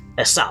is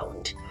a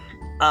sound,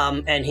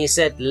 and he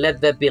said, let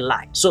there be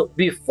light. So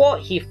before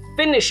he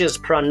finishes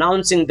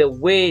pronouncing the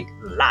word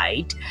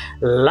light,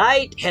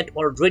 light had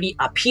already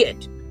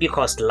appeared,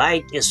 because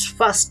light is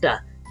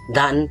faster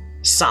than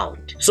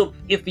sound. So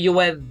if you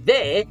were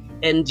there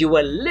and you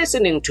were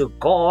listening to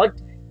God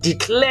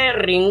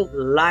declaring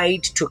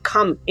light to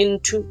come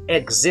into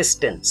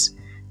existence,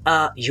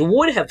 you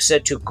would have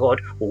said to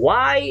God,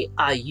 why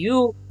are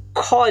you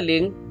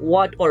calling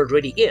what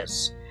already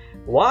is?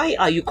 Why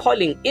are you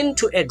calling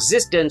into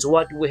existence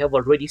what we have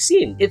already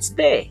seen? It's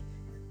there.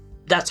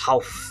 That's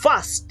how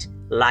fast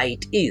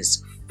light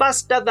is.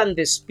 faster than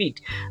the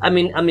speed.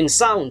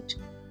 Sound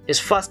is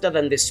faster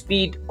than the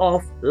speed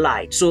of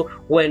light. So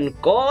when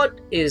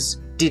God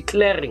is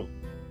declaring,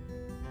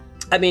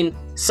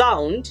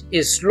 sound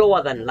is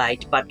slower than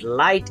light, but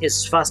light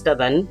is faster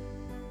than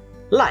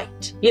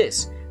light.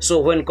 Yes. So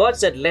when God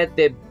said, let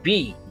there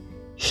be,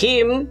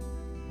 him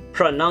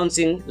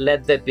pronouncing,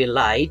 let there be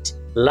light,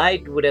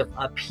 light would have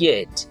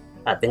appeared.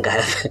 I think I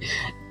have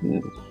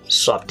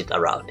swapped it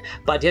around.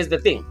 But here's the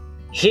thing.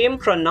 Him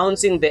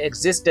pronouncing the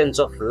existence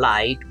of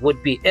light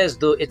would be as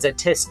though it's a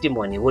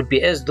testimony, would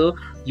be as though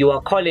you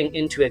are calling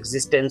into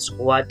existence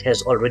what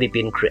has already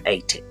been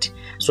created.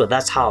 So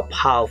that's how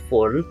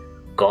powerful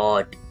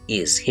God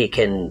is. He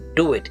can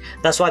do it.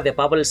 That's why the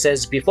Bible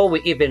says before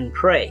we even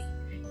pray,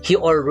 he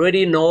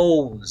already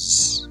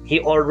knows. He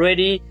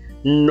already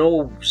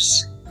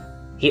knows.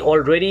 He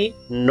already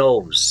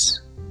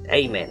knows.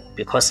 Amen.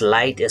 Because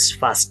light is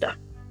faster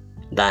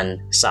than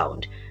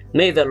sound.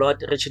 May the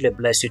Lord richly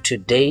bless you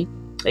today,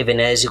 even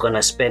as you're going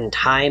to spend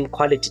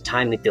quality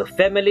time with your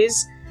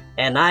families.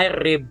 And I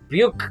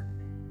rebuke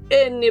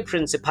any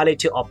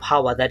principality or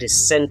power that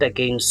is sent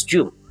against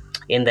you.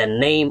 In the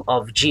name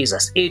of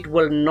Jesus, it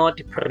will not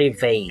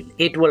prevail.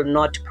 It will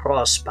not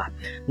prosper.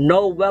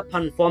 No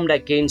weapon formed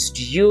against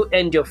you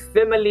and your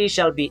family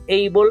shall be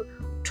able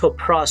to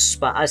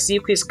prosper.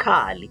 Asikho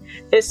isikhali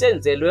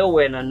esenzelwe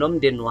wena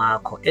nomndeni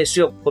wakho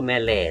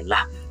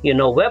esiyokuphumelela.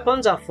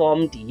 Weapons are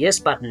formed, yes,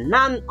 but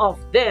none of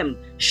them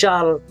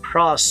shall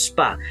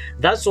prosper.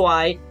 That's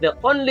why the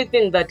only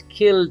thing that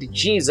killed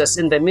Jesus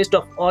in the midst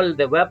of all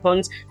the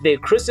weapons, they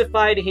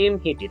crucified him,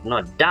 he did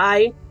not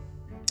die.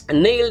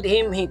 Nailed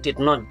him, he did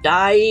not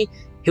die.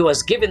 He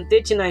was given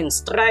 39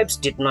 stripes,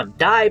 did not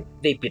die.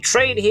 They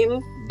betrayed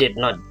him, did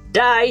not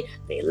die.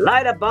 They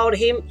lied about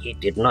him, he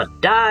did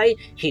not die.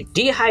 He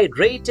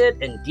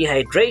dehydrated, and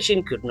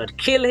dehydration could not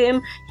kill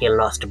him. He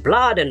lost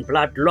blood, and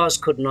blood loss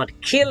could not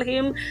kill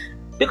him,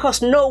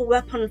 because no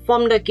weapon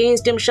formed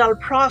against him shall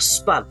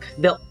prosper.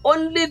 The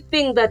only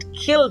thing that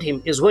killed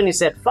him is when he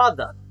said,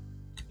 Father,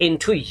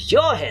 into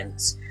your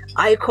hands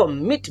I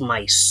commit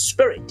my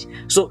spirit.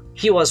 So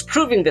he was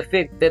proving the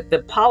fact that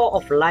the power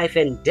of life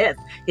and death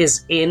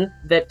is in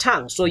the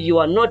tongue. So you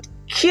are not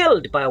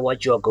killed by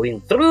what you are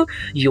going through.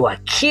 You are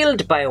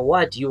killed by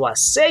what you are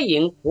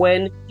saying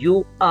when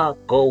you are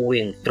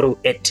going through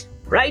it,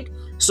 right?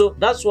 So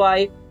that's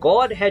why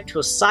God had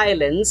to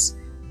silence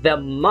the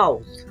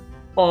mouth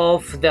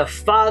of the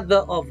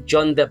father of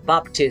John the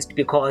Baptist,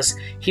 because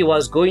he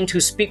was going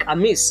to speak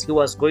amiss. He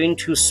was going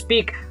to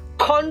speak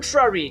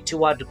contrary to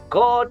what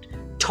God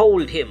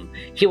told him.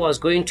 He was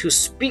going to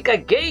speak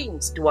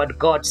against what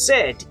God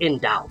said in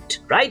doubt,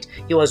 right?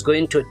 He was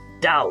going to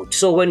doubt.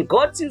 So when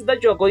God sees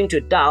that you're going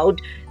to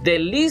doubt, the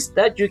least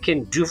that you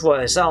can do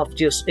for yourself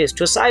is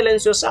to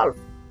silence yourself.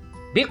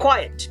 Be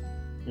quiet.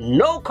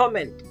 No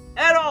comment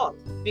at all.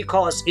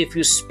 Because if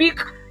you speak,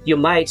 you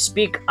might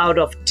speak out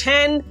of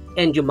 10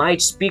 and you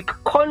might speak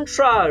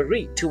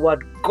contrary to what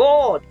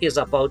God is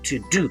about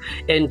to do,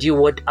 and you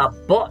would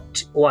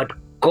abort what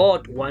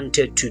God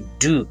wanted to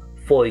do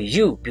for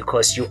you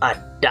because you are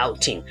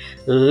doubting.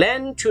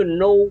 Learn to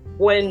know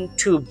when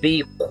to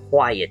be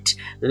quiet.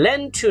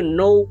 Learn to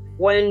know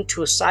when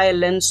to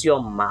silence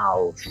your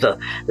mouth.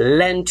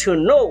 Learn to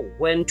know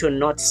when to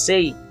not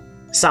say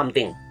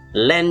something.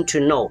 Learn to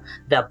know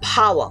the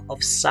power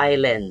of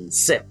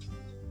silence.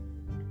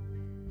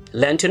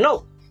 Learn to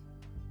know.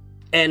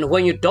 And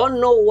when you don't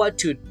know what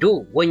to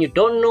do, when you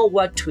don't know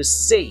what to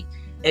say,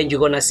 and you're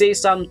going to say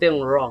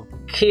something wrong,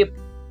 keep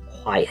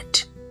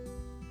quiet.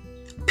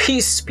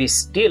 Peace be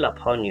still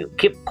upon you.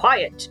 Keep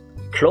quiet.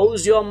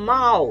 Close your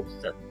mouth.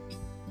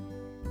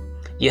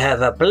 You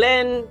have a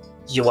plan.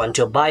 You want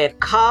to buy a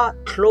car.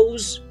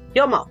 Close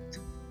your mouth.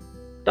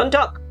 Don't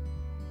talk.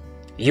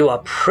 You are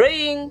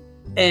praying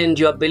and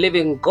you are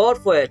believing God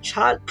for a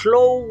child.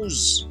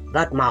 Close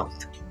that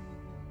mouth.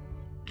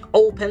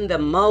 Open the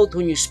mouth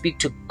when you speak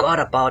to God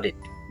about it.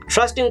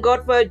 Trusting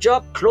God for a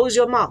job. Close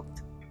your mouth.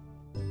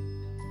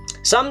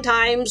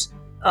 Sometimes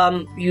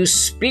you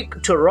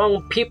speak to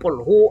wrong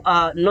people who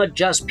are not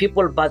just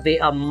people, but they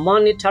are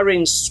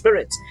monitoring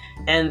spirits,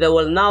 and they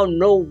will now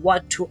know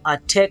what to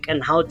attack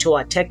and how to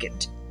attack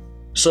it.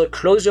 So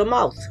close your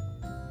mouth.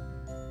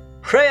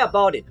 Pray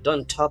about it.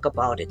 Don't talk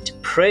about it.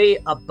 Pray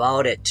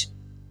about it.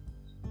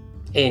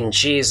 In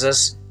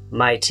Jesus'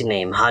 mighty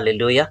name.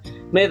 Hallelujah.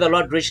 May the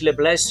Lord richly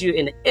bless you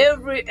in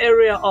every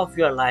area of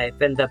your life,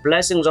 and the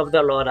blessings of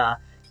the Lord are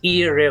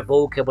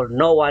irrevocable.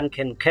 No one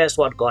can curse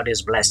what God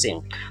is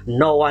blessing.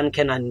 No one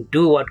can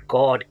undo what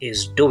God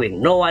is doing.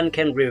 No one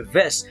can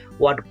reverse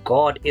what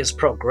God is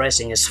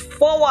progressing. It's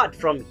forward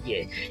from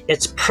here.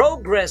 It's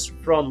progress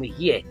from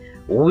here.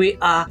 We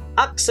are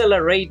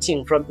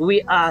accelerating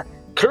we are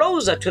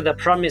closer to the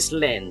promised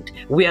land.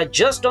 We are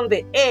just on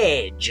the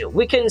edge.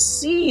 We can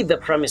see the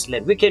promised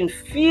land. We can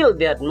feel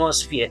the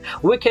atmosphere.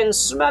 We can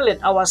smell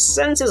it. Our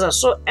senses are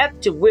so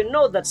active. We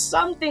know that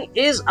something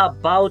is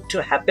about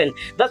to happen.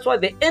 That's why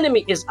the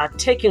enemy is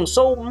attacking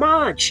so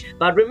much.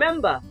 But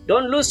remember,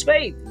 don't lose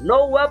faith.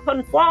 No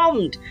weapon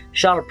formed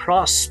shall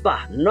prosper.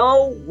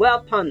 No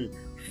weapon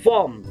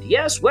formed.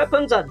 Yes,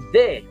 weapons are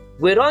there.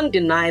 We don't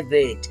deny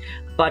that.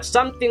 But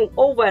something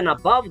over and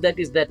above that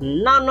is that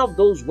none of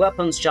those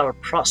weapons shall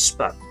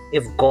prosper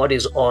if God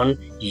is on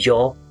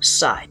your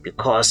side,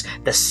 because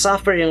the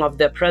suffering of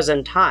the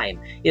present time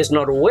is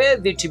not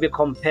worthy to be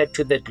compared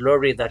to the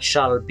glory that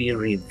shall be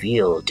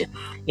revealed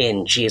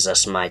in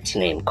Jesus' mighty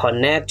name.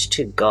 Connect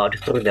to God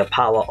through the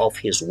power of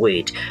His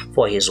word,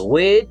 for His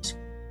word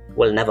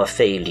will never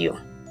fail you.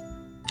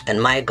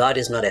 And my God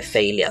is not a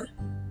failure.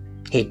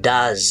 He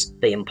does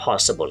the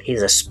impossible.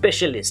 He's a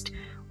specialist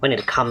when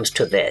it comes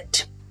to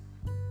that.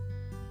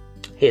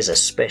 He is a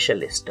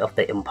specialist of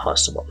the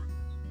impossible.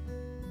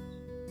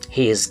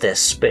 He is the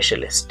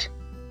specialist.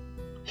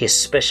 He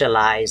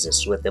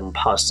specializes with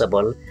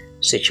impossible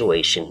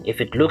situation. If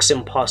it looks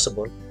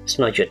impossible, it's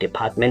not your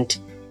department.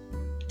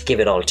 Give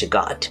it all to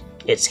God.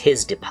 It's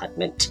His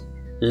department.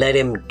 Let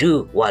Him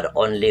do what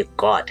only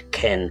God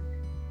can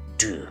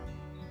do.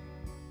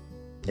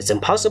 It's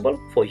impossible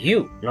for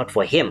you, not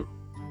for Him.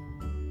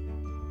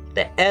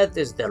 The earth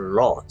is the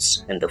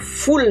Lord's, and the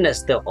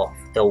fullness thereof,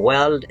 the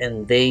world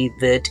and they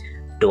that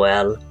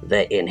dwell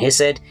therein. He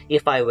said,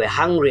 if I were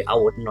hungry, I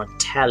would not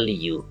tell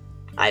you.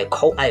 I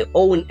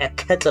own a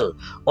cattle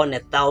on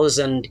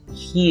 1,000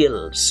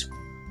 hills.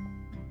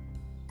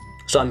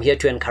 So I'm here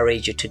to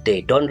encourage you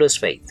today. Don't lose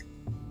faith.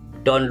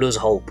 Don't lose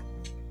hope.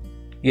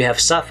 You have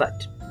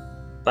suffered,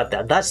 but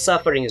that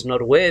suffering is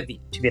not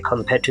worthy to be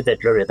compared to the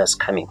glory that's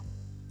coming.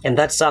 And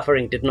that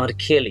suffering did not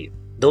kill you.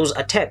 Those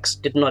attacks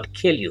did not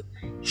kill you.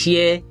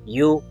 Here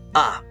you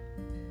are.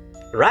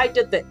 Right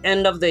at the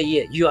end of the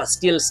year, you are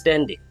still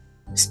standing,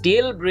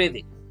 still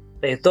breathing.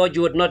 They thought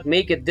you would not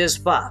make it this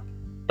far.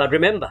 But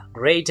remember,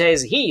 greater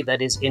is He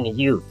that is in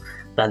you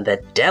than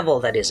the devil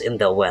that is in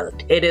the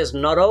world. It is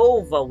not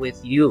over with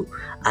you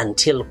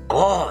until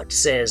God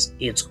says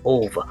it's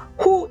over.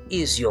 Who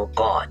is your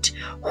God?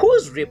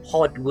 Whose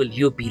report will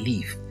you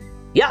believe?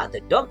 Yeah,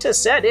 the doctor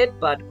said it,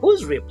 but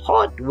whose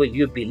report will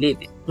you believe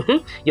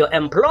it? Your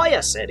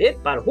employer said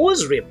it, but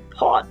whose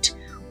report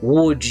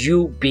would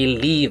you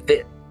believe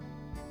it?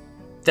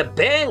 The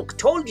bank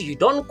told you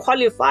don't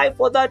qualify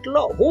for that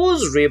loan.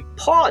 Whose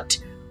report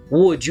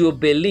would you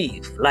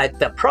believe? Like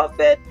the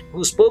prophet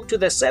who spoke to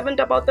the servant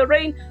about the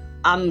rain,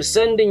 I'm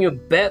sending you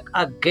back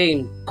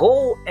again.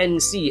 Go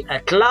and see. A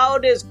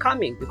cloud is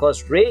coming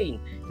because rain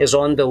is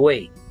on the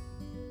way.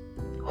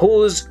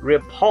 Whose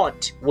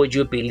report would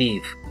you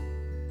believe?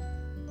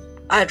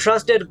 I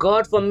trusted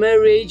God for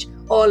marriage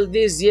all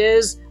these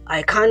years.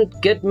 I can't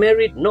get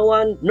married. No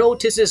one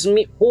notices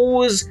me.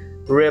 Whose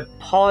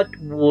report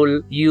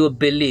will you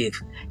believe?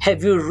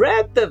 Have you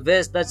read the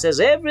verse that says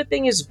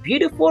everything is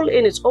beautiful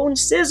in its own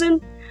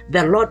season?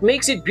 The Lord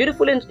makes it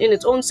beautiful in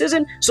its own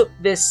season. So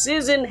the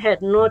season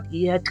had not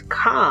yet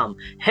come.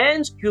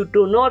 Hence, you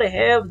do not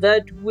have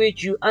that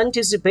which you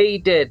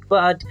anticipated.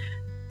 But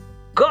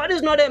God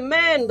is not a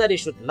man that He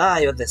should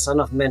lie, or the Son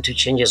of Man to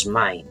change His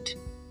mind.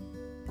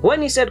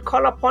 When He said,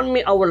 call upon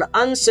me, I will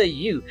answer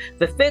you.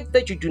 The fact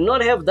that you do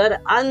not have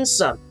that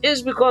answer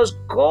is because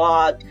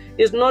God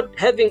is not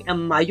having a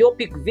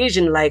myopic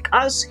vision like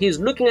us. He's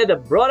looking at a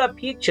broader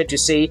picture to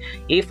say,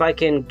 if I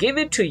can give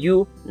it to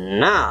you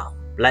now,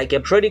 like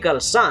a prodigal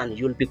son,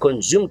 you'll be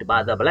consumed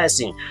by the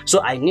blessing.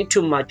 So I need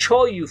to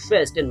mature you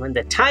first, and when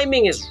the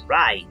timing is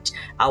right,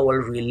 I will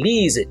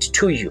release it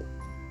to you.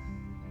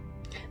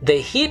 The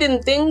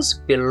hidden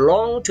things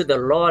belong to the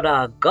Lord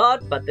our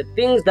God, but the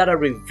things that are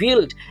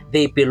revealed,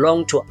 they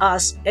belong to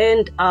us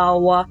and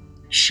our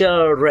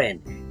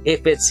children.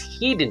 If it's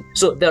hidden,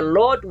 so the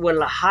Lord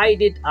will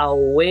hide it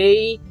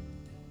away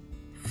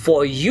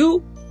for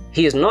you.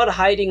 He is not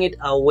hiding it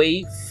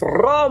away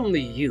from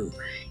you.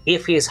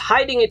 If He's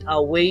hiding it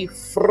away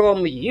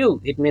from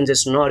you, it means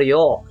it's not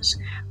yours.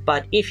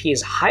 But if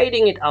He's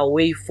hiding it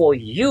away for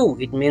you,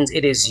 it means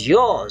it is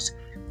yours,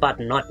 but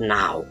not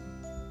now.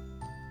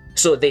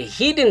 So the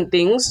hidden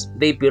things,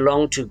 they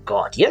belong to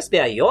God. Yes, they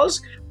are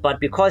yours, but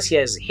because He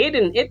has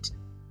hidden it,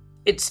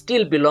 it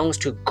still belongs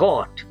to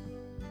God.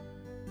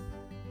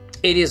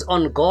 It is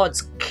on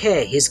God's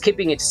care. He's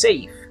keeping it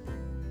safe.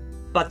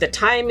 But the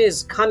time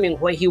is coming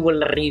where He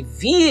will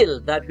reveal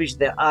that which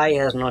the eye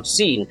has not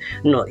seen,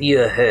 nor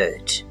ear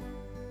heard.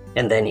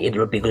 And then it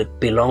will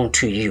belong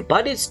to you.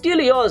 But it's still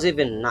yours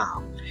even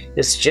now.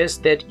 It's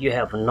just that you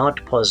have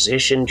not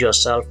positioned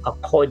yourself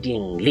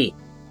accordingly.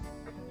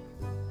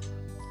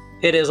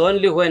 It is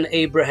only when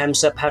Abraham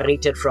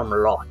separated from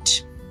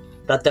Lot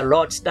that the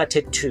Lord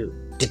started to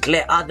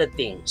declare other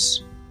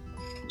things.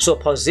 So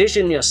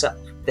position yourself.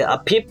 There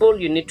are people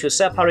you need to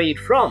separate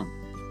from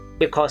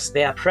because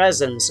their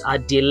presence are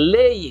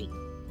delaying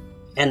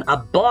and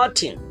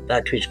aborting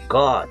that which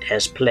God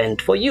has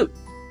planned for you.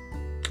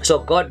 So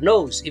God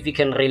knows if you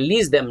can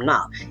release them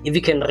now, if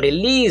you can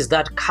release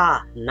that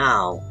car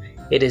now,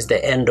 it is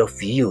the end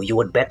of you. You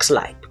would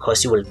backslide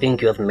because you will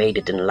think you have made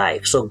it in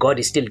life. So God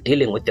is still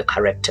dealing with your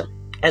character.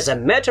 As a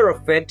matter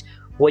of fact,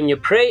 when you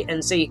pray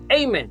and say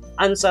amen,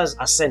 answers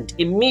are sent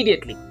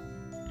immediately,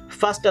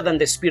 faster than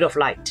the speed of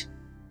light.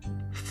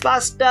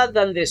 Faster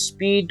than the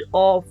speed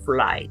of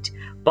light.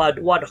 But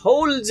what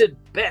holds it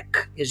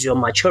back is your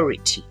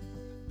maturity,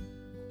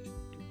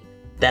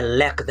 the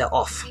lack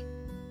thereof,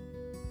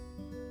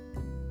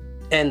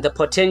 and the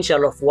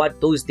potential of what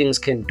those things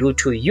can do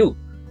to you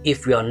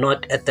if you are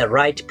not at the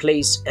right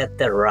place at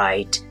the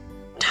right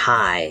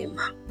time.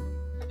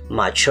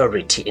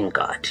 Maturity in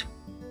God.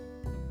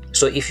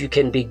 So if you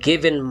can be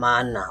given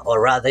manna, or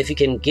rather if you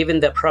can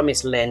given the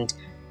promised land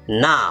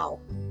now,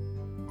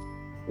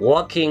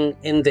 walking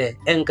in the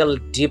ankle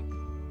deep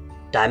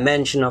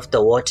dimension of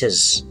the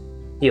waters,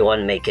 you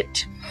won't make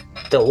it.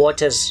 The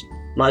waters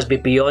must be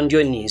beyond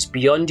your knees,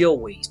 beyond your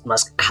waist,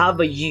 must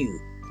cover you,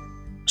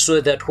 so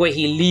that where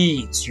he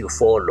leads, you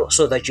follow,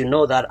 so that you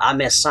know that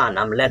I'm a son,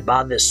 I'm led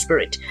by the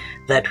Spirit.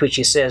 That which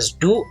he says,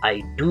 do,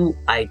 I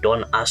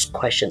don't ask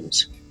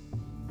questions.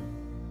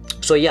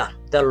 So yeah,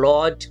 the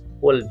Lord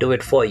will do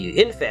it for you.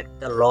 In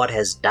fact, the Lord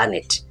has done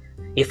it.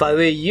 If I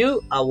were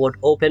you, I would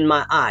open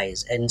my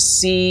eyes and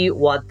see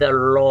what the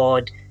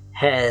Lord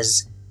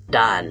has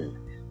done.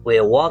 We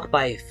walk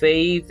by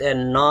faith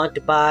and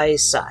not by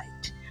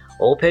sight.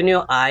 Open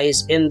your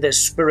eyes in the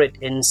Spirit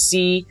and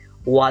see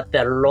what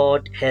the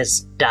Lord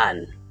has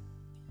done.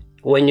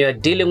 When you're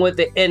dealing with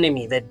the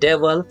enemy, the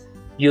devil,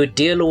 you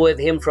deal with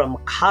him from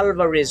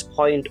Calvary's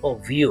point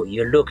of view.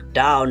 You look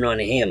down on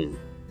him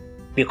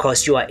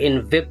because you are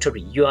in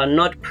victory. You are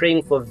not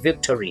praying for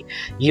victory.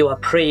 You are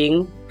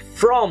praying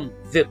from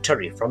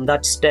victory, from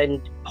that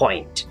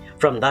standpoint,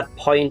 from that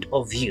point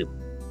of view.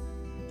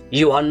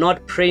 You are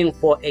not praying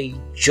for a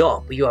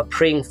job. You are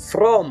praying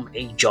from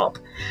a job.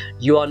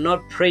 You are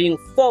not praying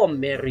for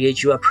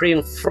marriage. You are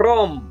praying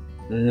from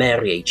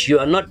marriage. You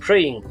are not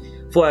praying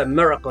for a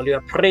miracle. You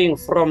are praying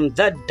from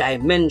that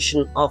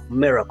dimension of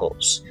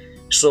miracles.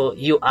 So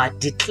you are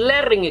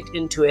declaring it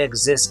into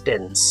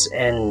existence,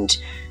 and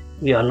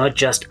you are not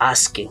just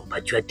asking,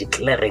 but you are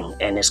declaring,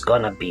 and it's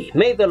gonna be.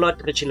 May the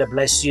Lord richly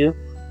bless you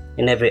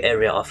in every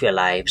area of your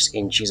lives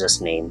in Jesus'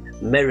 name.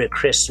 Merry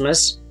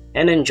Christmas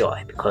and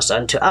enjoy, because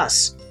unto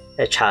us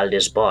a child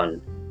is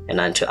born, and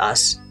unto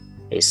us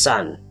a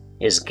son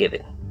is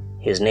given.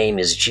 His name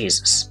is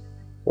Jesus.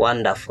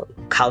 Wonderful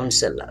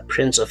Counselor,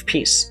 Prince of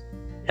Peace,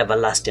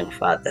 Everlasting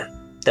Father,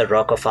 the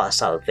Rock of our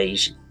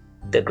salvation,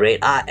 the great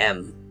I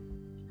Am,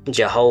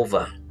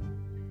 Jehovah.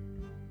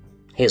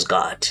 He's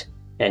God,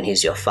 and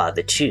He's your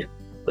Father too.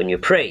 When you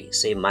pray,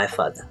 say, my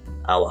Father,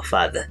 our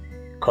Father,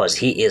 because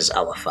He is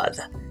our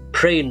Father.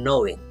 Pray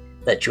knowing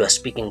that you are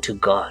speaking to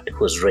God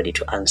who's ready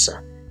to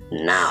answer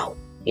now.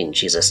 In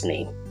Jesus'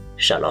 name,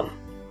 Shalom.